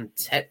Wednesday can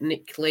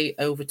technically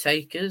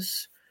overtake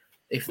us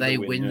if they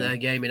win their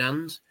game in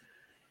hand.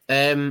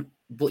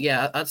 But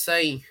yeah, I'd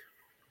say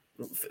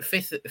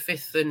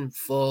fifth and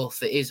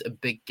 4th, it is a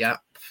big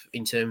gap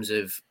in terms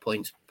of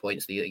points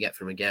that you get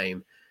from a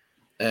game.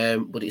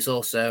 But it's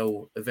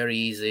also a very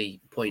easy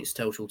points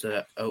total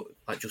to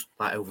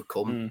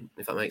overcome,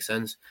 if that makes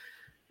sense.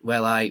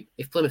 Where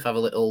if Plymouth have a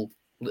little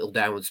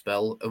downward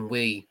spell and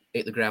we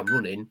hit the ground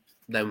running,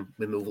 then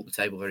we move up the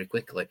table very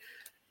quickly.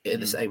 At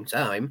the same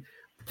time,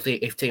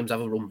 if teams have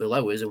a run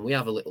below us and we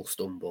have a little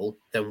stumble,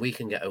 then we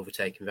can get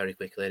overtaken very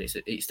quickly. And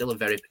it's still a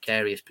very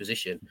precarious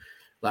position.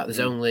 Like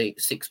there's only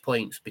 6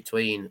 points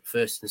between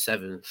 1st and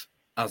 7th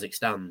as it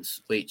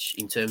stands, which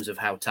in terms of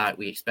how tight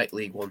we expect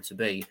League One to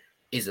be,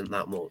 isn't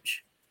that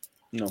much.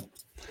 No,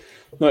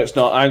 it's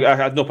not. I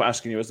had no point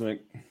asking you, isn't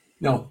it?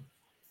 No.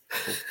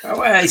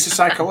 It's a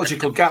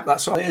psychological gap.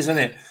 That's all it is, isn't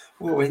it?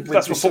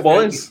 That's what football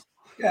is.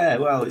 Yeah,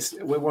 well,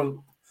 we want.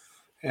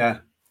 Yeah,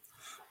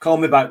 call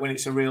me back when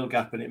it's a real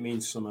gap and it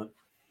means something.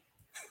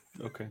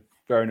 Okay,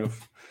 fair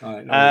enough. All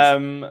right,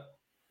 no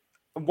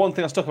one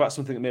thing I was talking about,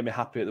 something that made me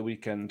happy at the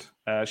weekend.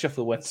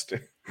 Sheffield Wednesday.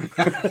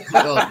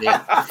 Oh, dear.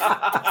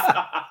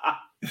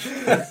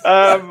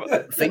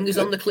 Fingers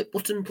on the click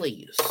button,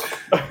 please.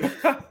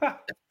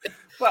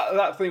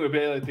 That thing with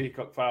Bailey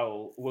Peacock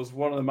foul was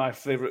one of my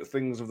favourite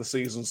things of the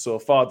season so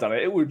far, Danny.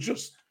 It was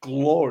just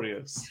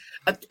glorious.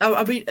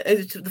 I mean,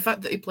 the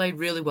fact that he played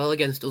really well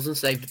against us and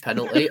saved a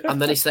penalty,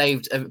 and then he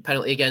saved a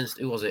penalty against,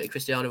 who was it,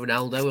 Cristiano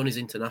Ronaldo on his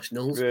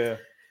internationals. Yeah.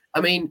 I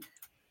mean,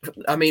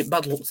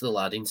 bad luck to the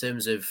lad in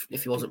terms of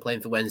if he wasn't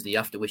playing for Wednesday, you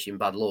have to wish him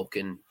bad luck,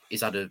 and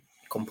he's had a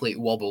complete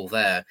wobble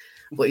there.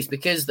 But it's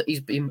because that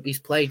he's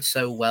played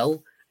so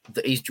well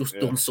that he's just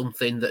done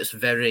something that's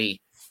very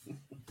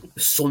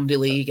Sunday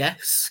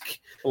League-esque,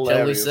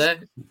 shall we say?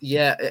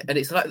 Yeah, and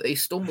it's like that he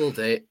stumbled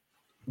it,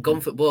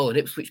 gone for the ball, and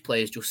Ipswich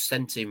players just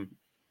sent him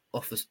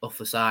off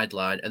the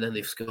sideline, and then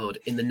they've scored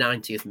in the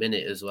 90th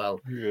minute as well.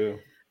 Yeah.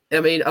 I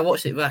mean, I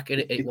watched it back,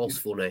 and it was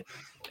funny.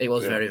 It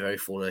was very, very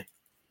funny.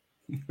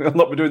 He'll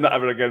not be doing that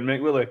ever again,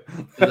 Mick, will he?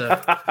 No.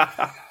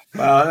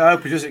 Well, I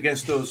hope he does it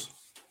against us.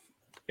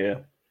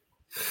 Yeah.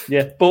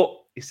 But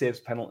he saves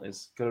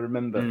penalties. Got to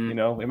remember, he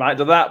might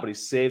do that, but he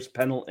saves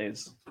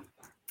penalties.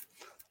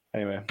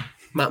 Anyway,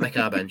 Might make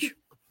our bench.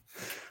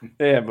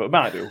 Yeah, but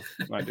might do.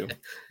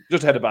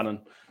 Just ahead of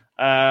Bannon.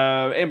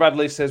 Ian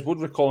Bradley says, would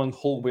recalling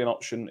Hull be an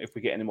option if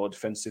we get any more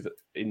defensive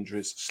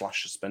injuries /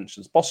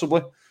 suspensions?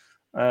 Possibly.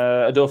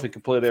 Adolphe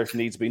can play there if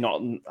needs be. I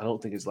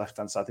don't think he's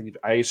left-hand side.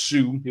 I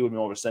assume he would be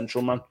more of a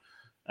central man,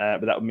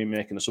 but that would be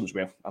making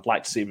assumptions. I'd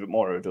like to see a bit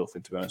more of Adolphe,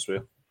 to be honest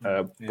with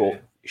you.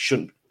 But he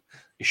shouldn't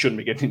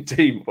be getting in the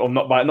team. Well,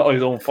 not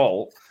his own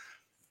fault.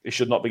 He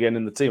should not be getting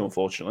in the team,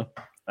 unfortunately,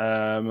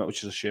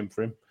 which is a shame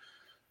for him.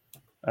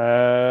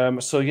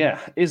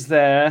 Is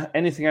there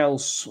anything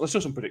else? Let's do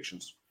some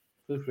predictions.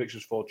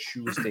 Predictions for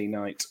Tuesday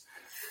night.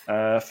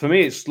 For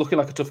me, it's looking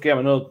like a tough game.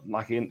 I know,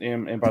 like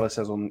Ian Bradley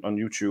says on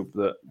YouTube,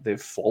 that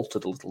they've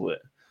faltered a little bit.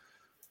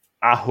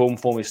 Our home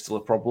form is still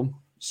a problem,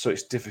 so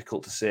it's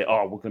difficult to say,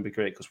 we're going to be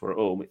great because we're at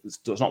home. It's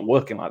not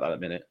working like that at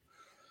the minute.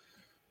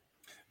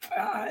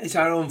 Is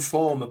our own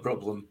form a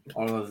problem,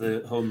 or are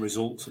the home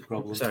results a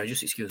problem? Sorry,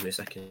 just excuse me a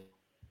second.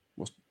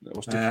 What's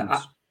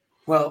difference?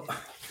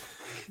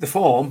 The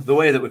form, the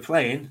way that we're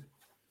playing,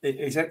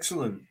 is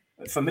excellent.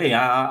 For me,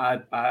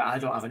 I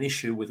don't have an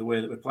issue with the way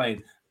that we're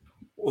playing,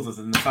 other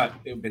than the fact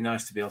it would be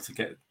nice to be able to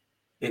get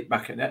it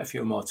back at net a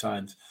few more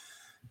times.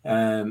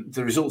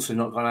 The results have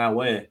not gone our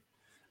way.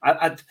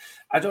 I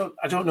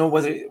don't know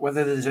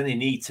whether there's any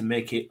need to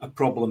make it a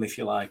problem, if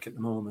you like, at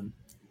the moment.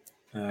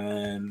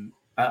 I'm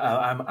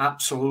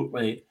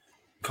absolutely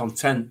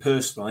content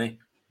personally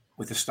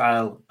with the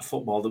style of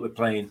football that we're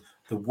playing,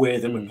 the way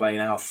that we're playing,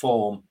 our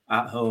form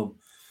at home.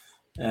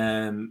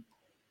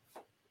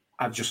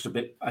 I'd just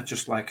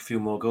like a few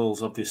more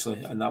goals,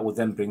 obviously, and that would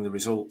then bring the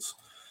results.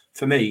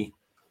 For me,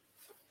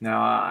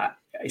 now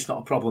it's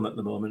not a problem at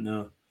the moment.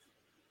 No,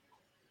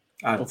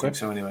 I don't think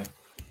so. Anyway,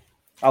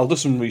 I'll do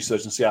some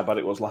research and see how bad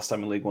it was last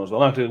time in League One as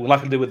well. Like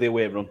I did with the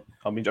away run.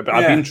 I'd be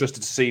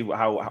interested to see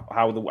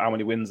how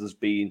many wins there's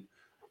been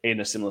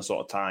in a similar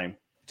sort of time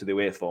to the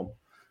away form.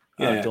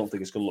 I don't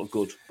think it's going to look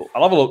good, but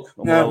I'll have a look.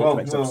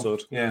 Next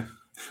episode. Yeah.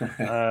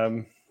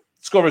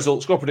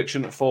 Score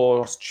prediction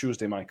for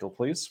Tuesday, Michael,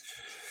 please.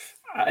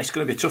 It's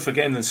going to be a tougher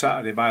game than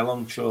Saturday by a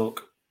long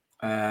chalk,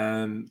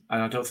 and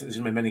I don't think there's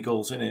going to be many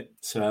goals in it.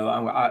 So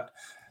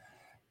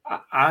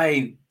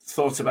I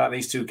thought about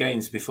these two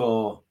games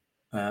before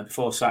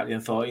Saturday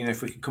and thought,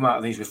 if we can come out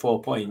of these with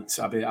 4 points,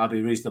 I'll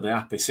be reasonably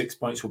happy. 6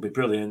 points would be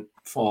brilliant.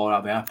 4,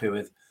 I'll be happy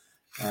with.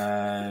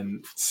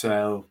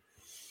 So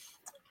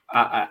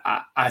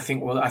I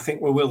think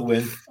we will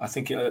win. I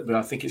think it's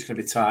going to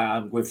be tight.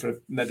 I'm going for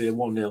maybe a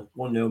 1-0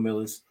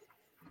 Millers.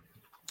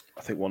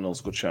 I think 1-0 is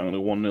a good shout. I'm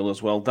going to 1-0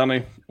 as well.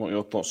 Danny, what are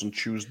your thoughts on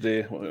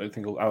Tuesday? What do you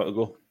think how it'll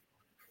go?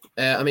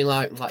 I mean,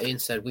 like Ian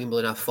said,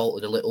 Wimbledon have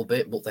faltered a little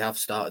bit, but they have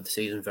started the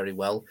season very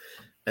well.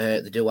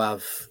 They do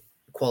have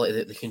quality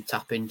that they can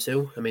tap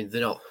into. I mean,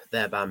 they're not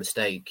there by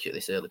mistake at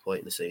this early point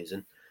in the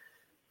season.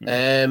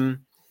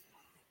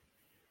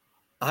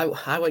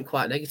 I went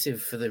quite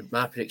negative for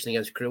my prediction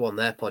against Crewe on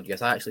their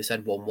podcast. I actually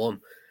said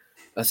 1-1.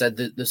 I said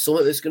there's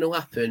something that's going to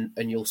happen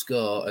and you'll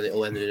score and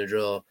it'll end in a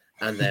draw.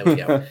 And there we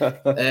go.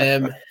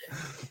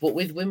 But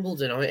with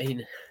Wimbledon, I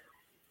mean,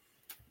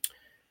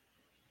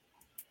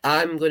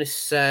 I'm going to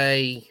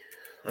say,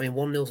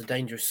 1-0 is a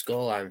dangerous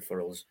scoreline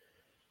for us.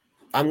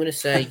 I'm going to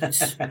say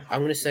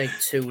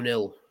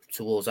 2-0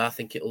 to us. I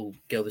think it'll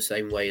go the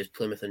same way as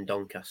Plymouth and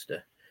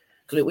Doncaster.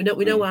 Because we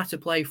know how to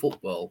play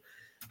football.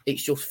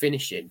 It's just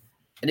finishing.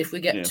 And if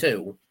we get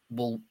 2,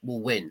 we'll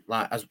win.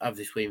 Like as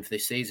this win for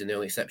this season, the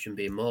only exception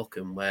being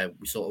Morecambe, where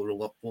we sort of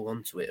roll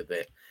onto it a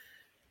bit.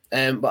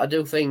 But I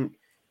do think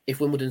if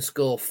Wimbledon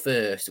score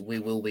first, we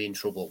will be in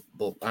trouble.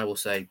 But I will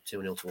say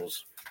 2-0 to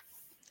us.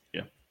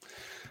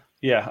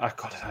 Yeah, I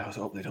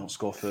hope they don't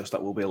score first.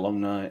 That will be a long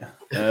night.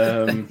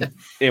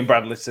 Ian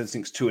Bradley says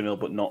thinks 2-0,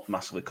 but not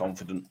massively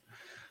confident.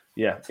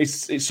 Yeah,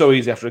 it's so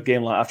easy after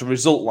a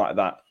result like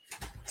that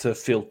to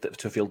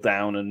feel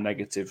down and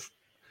negative.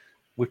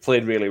 We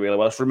played really, really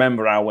well. Let's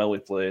remember how well we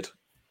played.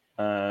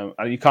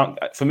 And you can't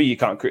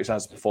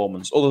criticise the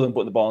performance other than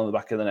putting the ball in the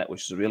back of the net,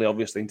 which is a really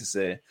obvious thing to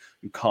say.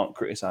 You can't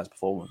criticise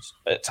performance.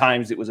 At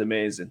times, it was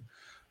amazing.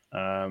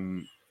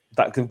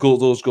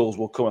 Those goals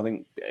will come. I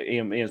think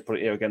Ian's put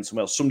it here against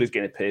someone else. Somebody's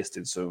getting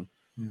pasted soon.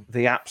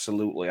 They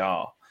absolutely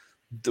are.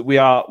 We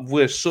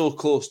were so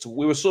close to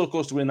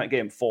winning that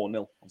game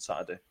 4-0 on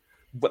Saturday.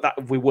 But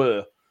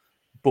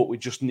we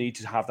just need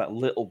to have that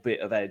little bit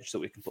of edge that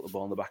we can put the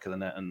ball in the back of the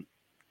net. And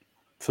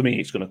for me,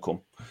 it's going to come.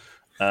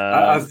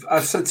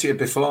 I've said to you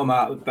before,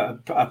 Matt,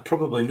 but I'm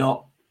probably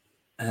not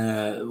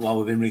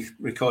while we've been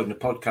recording the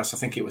podcast. I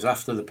think it was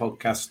after the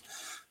podcast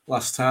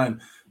last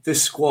time.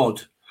 This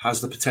squad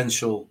has the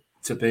potential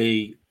to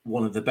be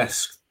one of the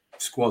best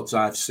squads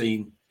I've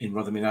seen in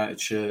Rotherham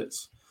United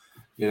shirts.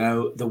 You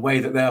know, the way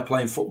that they are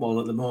playing football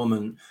at the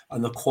moment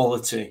and the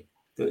quality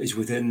that is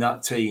within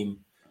that team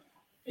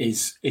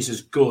is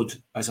as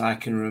good as I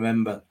can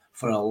remember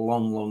for a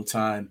long, long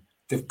time.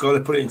 They've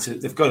got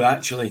to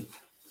actually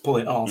pull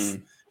it off.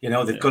 You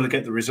know, they've got to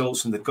get the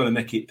results and they've got to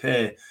make it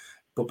pay.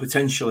 But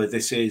potentially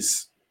this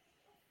is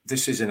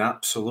an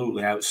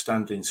absolutely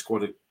outstanding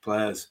squad of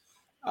players,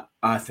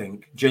 I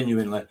think,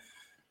 genuinely.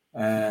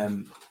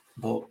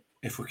 But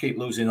if we keep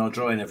losing or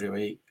drawing every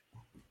week,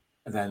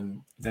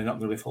 then they're not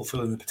going to be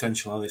fulfilling the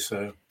potential, are they?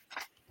 So,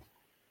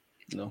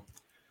 no,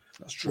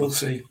 that's true. We'll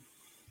see.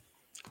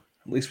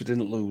 At least we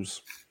didn't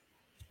lose.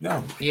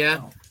 No. Yeah.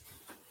 No.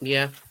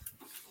 Yeah.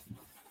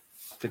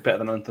 Did better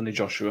than Anthony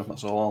Joshua.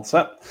 That's all I'll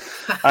say.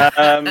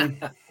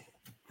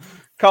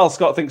 Carl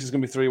Scott thinks it's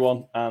going to be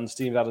 3-1, and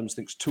Steve Adams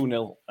thinks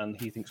 2-0, and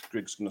he thinks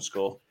Griggs going to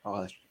score.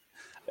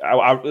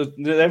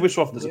 Every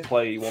so often there's a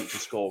player you want to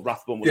score.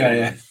 Rathbone was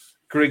one.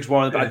 Griggs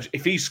one.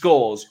 If he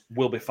scores,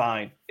 we'll be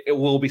fine. It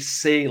will be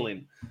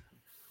sailing.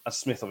 As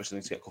Smith obviously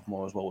needs to get a couple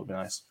more as well. Would be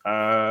nice.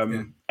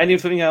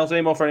 Anything else?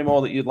 Any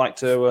more that you'd like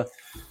to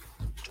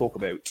talk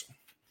about?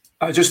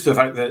 Just the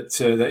fact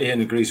that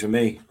Ian agrees with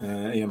me,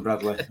 Ian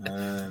Bradley.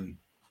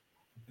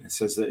 It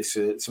says that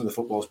some of the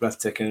football's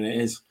breathtaking, and it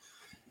is.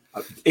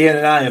 Ian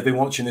and I have been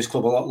watching this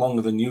club a lot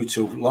longer than you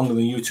two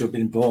have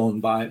been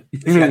born by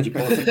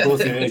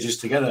both your ages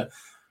together.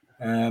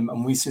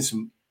 And we've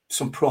seen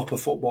some proper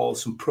football,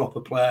 some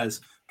proper players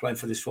playing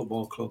for this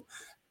football club.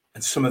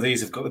 And some of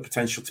these have got the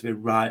potential to be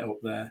right up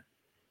there.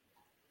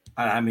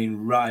 And I mean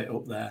right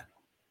up there.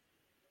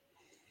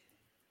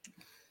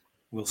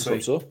 We'll see.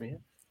 Hope so. Yeah.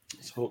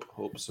 Let's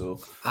hope so.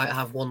 I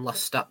have one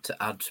last stat to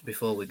add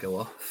before we go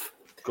off.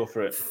 Go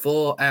for it.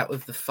 4 out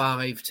of the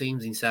 5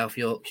 teams in South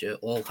Yorkshire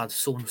all had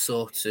some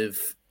sort of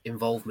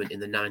involvement in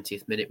the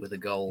 90th minute with a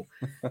goal.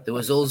 There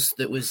was us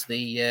that was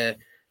the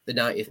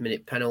 90th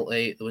minute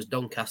penalty. There was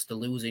Doncaster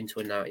losing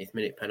to a 90th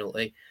minute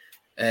penalty.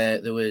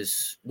 There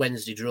was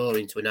Wednesday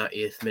drawing to a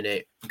 90th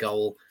minute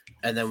goal.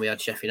 And then we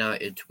had Sheffield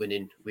United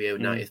winning with a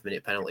 90th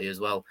minute penalty as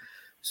well.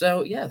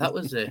 So, yeah, that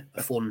was a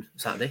fun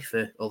Saturday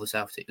for all the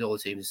teams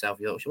in South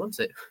Yorkshire,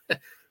 wasn't it?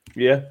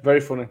 Yeah, very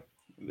funny.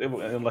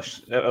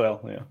 Unless,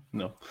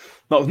 no.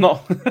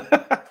 Not.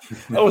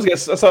 I always get.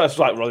 That's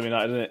like Rotherham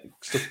United, isn't it?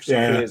 Stuff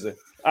crazy,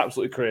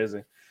 absolutely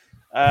crazy.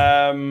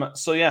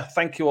 So yeah,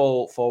 thank you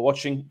all for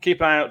watching. Keep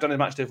an eye out. Danny's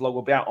Matchday vlog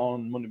will be out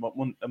on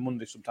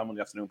Monday sometime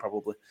Monday afternoon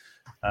probably.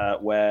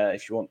 Where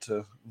if you want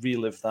to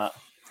relive that,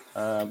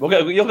 you'll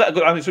get a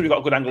good. I'm sure you've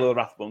got a good angle of the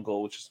Rathbone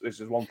goal, which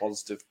is one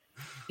positive.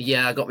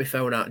 Yeah, I got my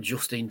phone out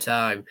just in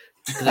time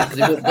because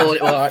he won't ball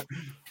it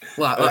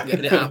like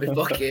getting it out of my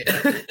pocket.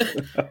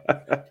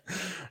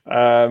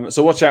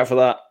 So watch out for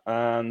that,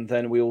 and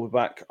then we will be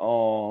back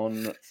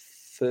on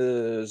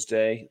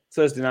Thursday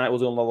night. We'll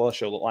do another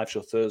live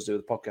show Thursday.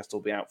 The podcast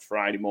will be out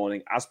Friday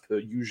morning as per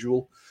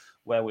usual,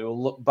 where we will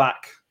look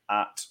back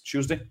at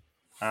Tuesday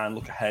and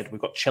look ahead.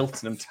 We've got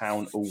Cheltenham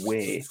Town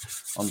away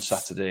on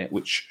Saturday,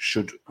 which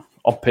should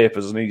on paper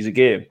is an easy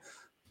game.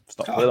 It's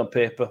not played on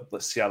paper.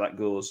 Let's see how that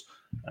goes,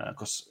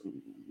 because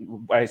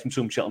I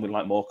assume Cheltenham will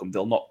like Morecambe.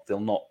 They'll not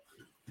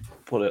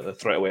put it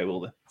throw it away, will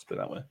they? Let's put it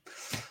that way.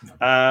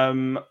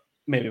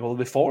 Maybe there'll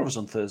be 4 of us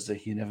on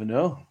Thursday. You never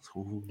know.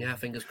 Ooh. Yeah,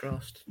 fingers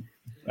crossed.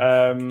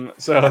 So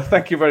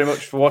thank you very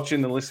much for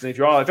watching and listening. If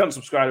you haven't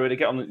subscribed already,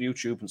 get on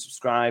YouTube and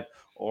subscribe,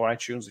 or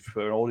iTunes if you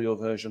prefer an audio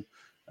version.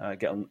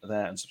 Get on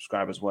there and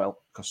subscribe as well,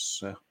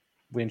 because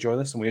we enjoy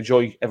this and we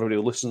enjoy everybody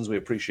who listens. We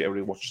appreciate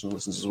everybody who watches and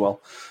listens as well.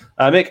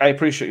 Mick, I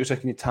appreciate you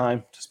taking your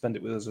time to spend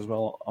it with us as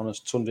well on a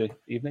Sunday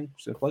evening.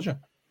 It's a pleasure.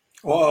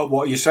 Well,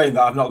 what are you saying?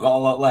 That I've not got a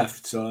lot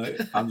left, so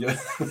I'm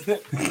just you're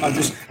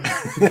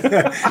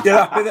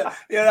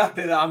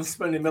happy that I'm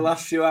spending my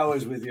last few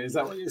hours with you. Is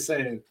that what you're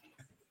saying?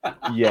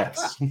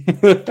 Yes.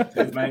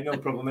 Mate, no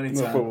problem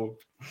anytime. No problem.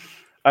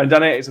 And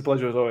Danny, it's a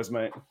pleasure as always,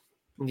 mate.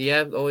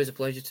 Yeah, always a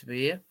pleasure to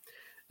be here.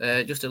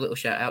 Just a little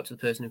shout out to the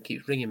person who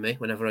keeps ringing me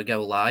whenever I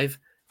go live.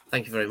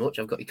 Thank you very much.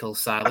 I've got your call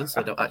silenced,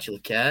 so I don't actually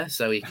care.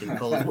 So you can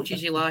call as much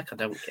as you like. I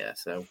don't care.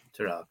 So,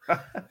 ta-ra.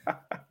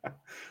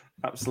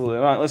 Absolutely.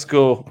 All right, let's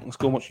go. Let's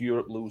go watch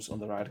Europe lose on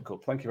the Ryder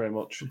Cup. Thank you very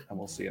much, and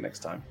we'll see you next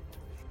time.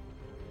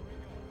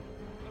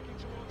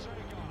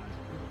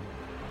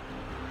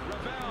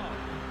 Ravel,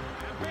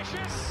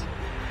 ambitious,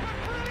 but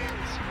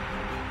brilliant.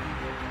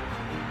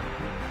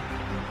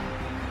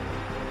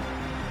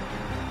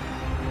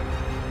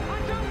 I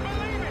don't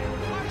believe it.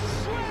 I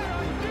swear I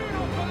do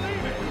not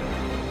believe it.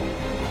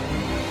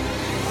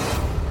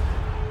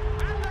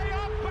 And they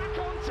are back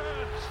on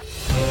terms.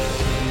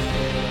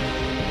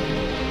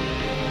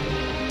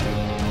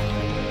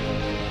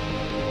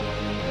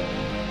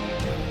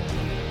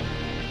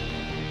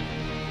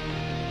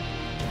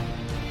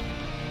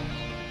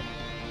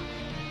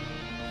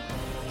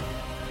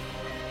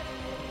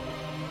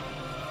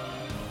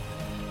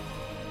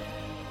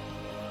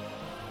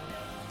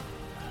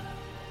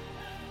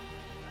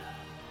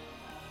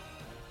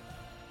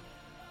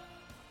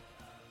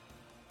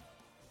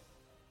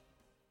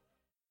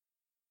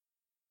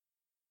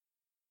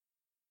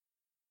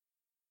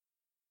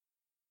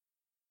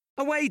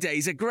 Away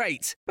days are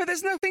great, but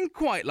there's nothing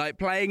quite like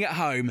playing at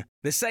home.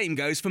 The same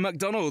goes for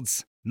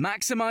McDonald's.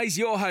 Maximise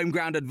your home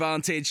ground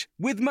advantage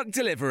with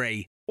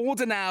McDelivery.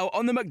 Order now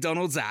on the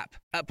McDonald's app.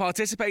 At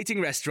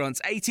participating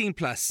restaurants, 18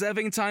 plus,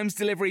 serving times,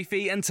 delivery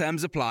fee and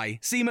terms apply.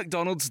 See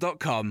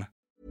mcdonalds.com.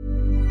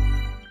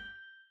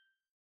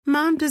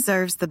 Mom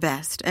deserves the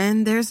best,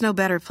 and there's no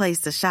better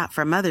place to shop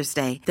for Mother's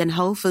Day than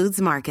Whole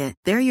Foods Market.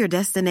 They're your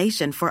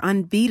destination for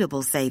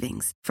unbeatable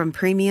savings, from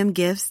premium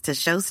gifts to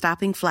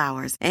show-stopping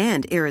flowers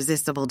and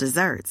irresistible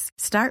desserts.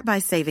 Start by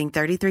saving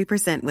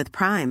 33% with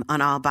Prime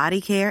on all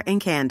body care and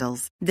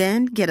candles.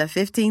 Then get a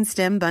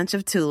 15-stem bunch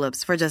of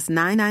tulips for just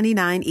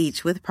 $9.99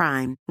 each with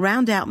Prime.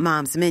 Round out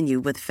Mom's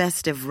menu with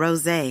festive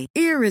rosé,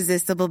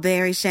 irresistible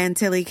berry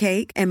chantilly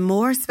cake, and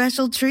more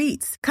special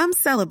treats. Come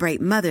celebrate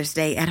Mother's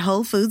Day at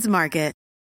Whole Foods Market.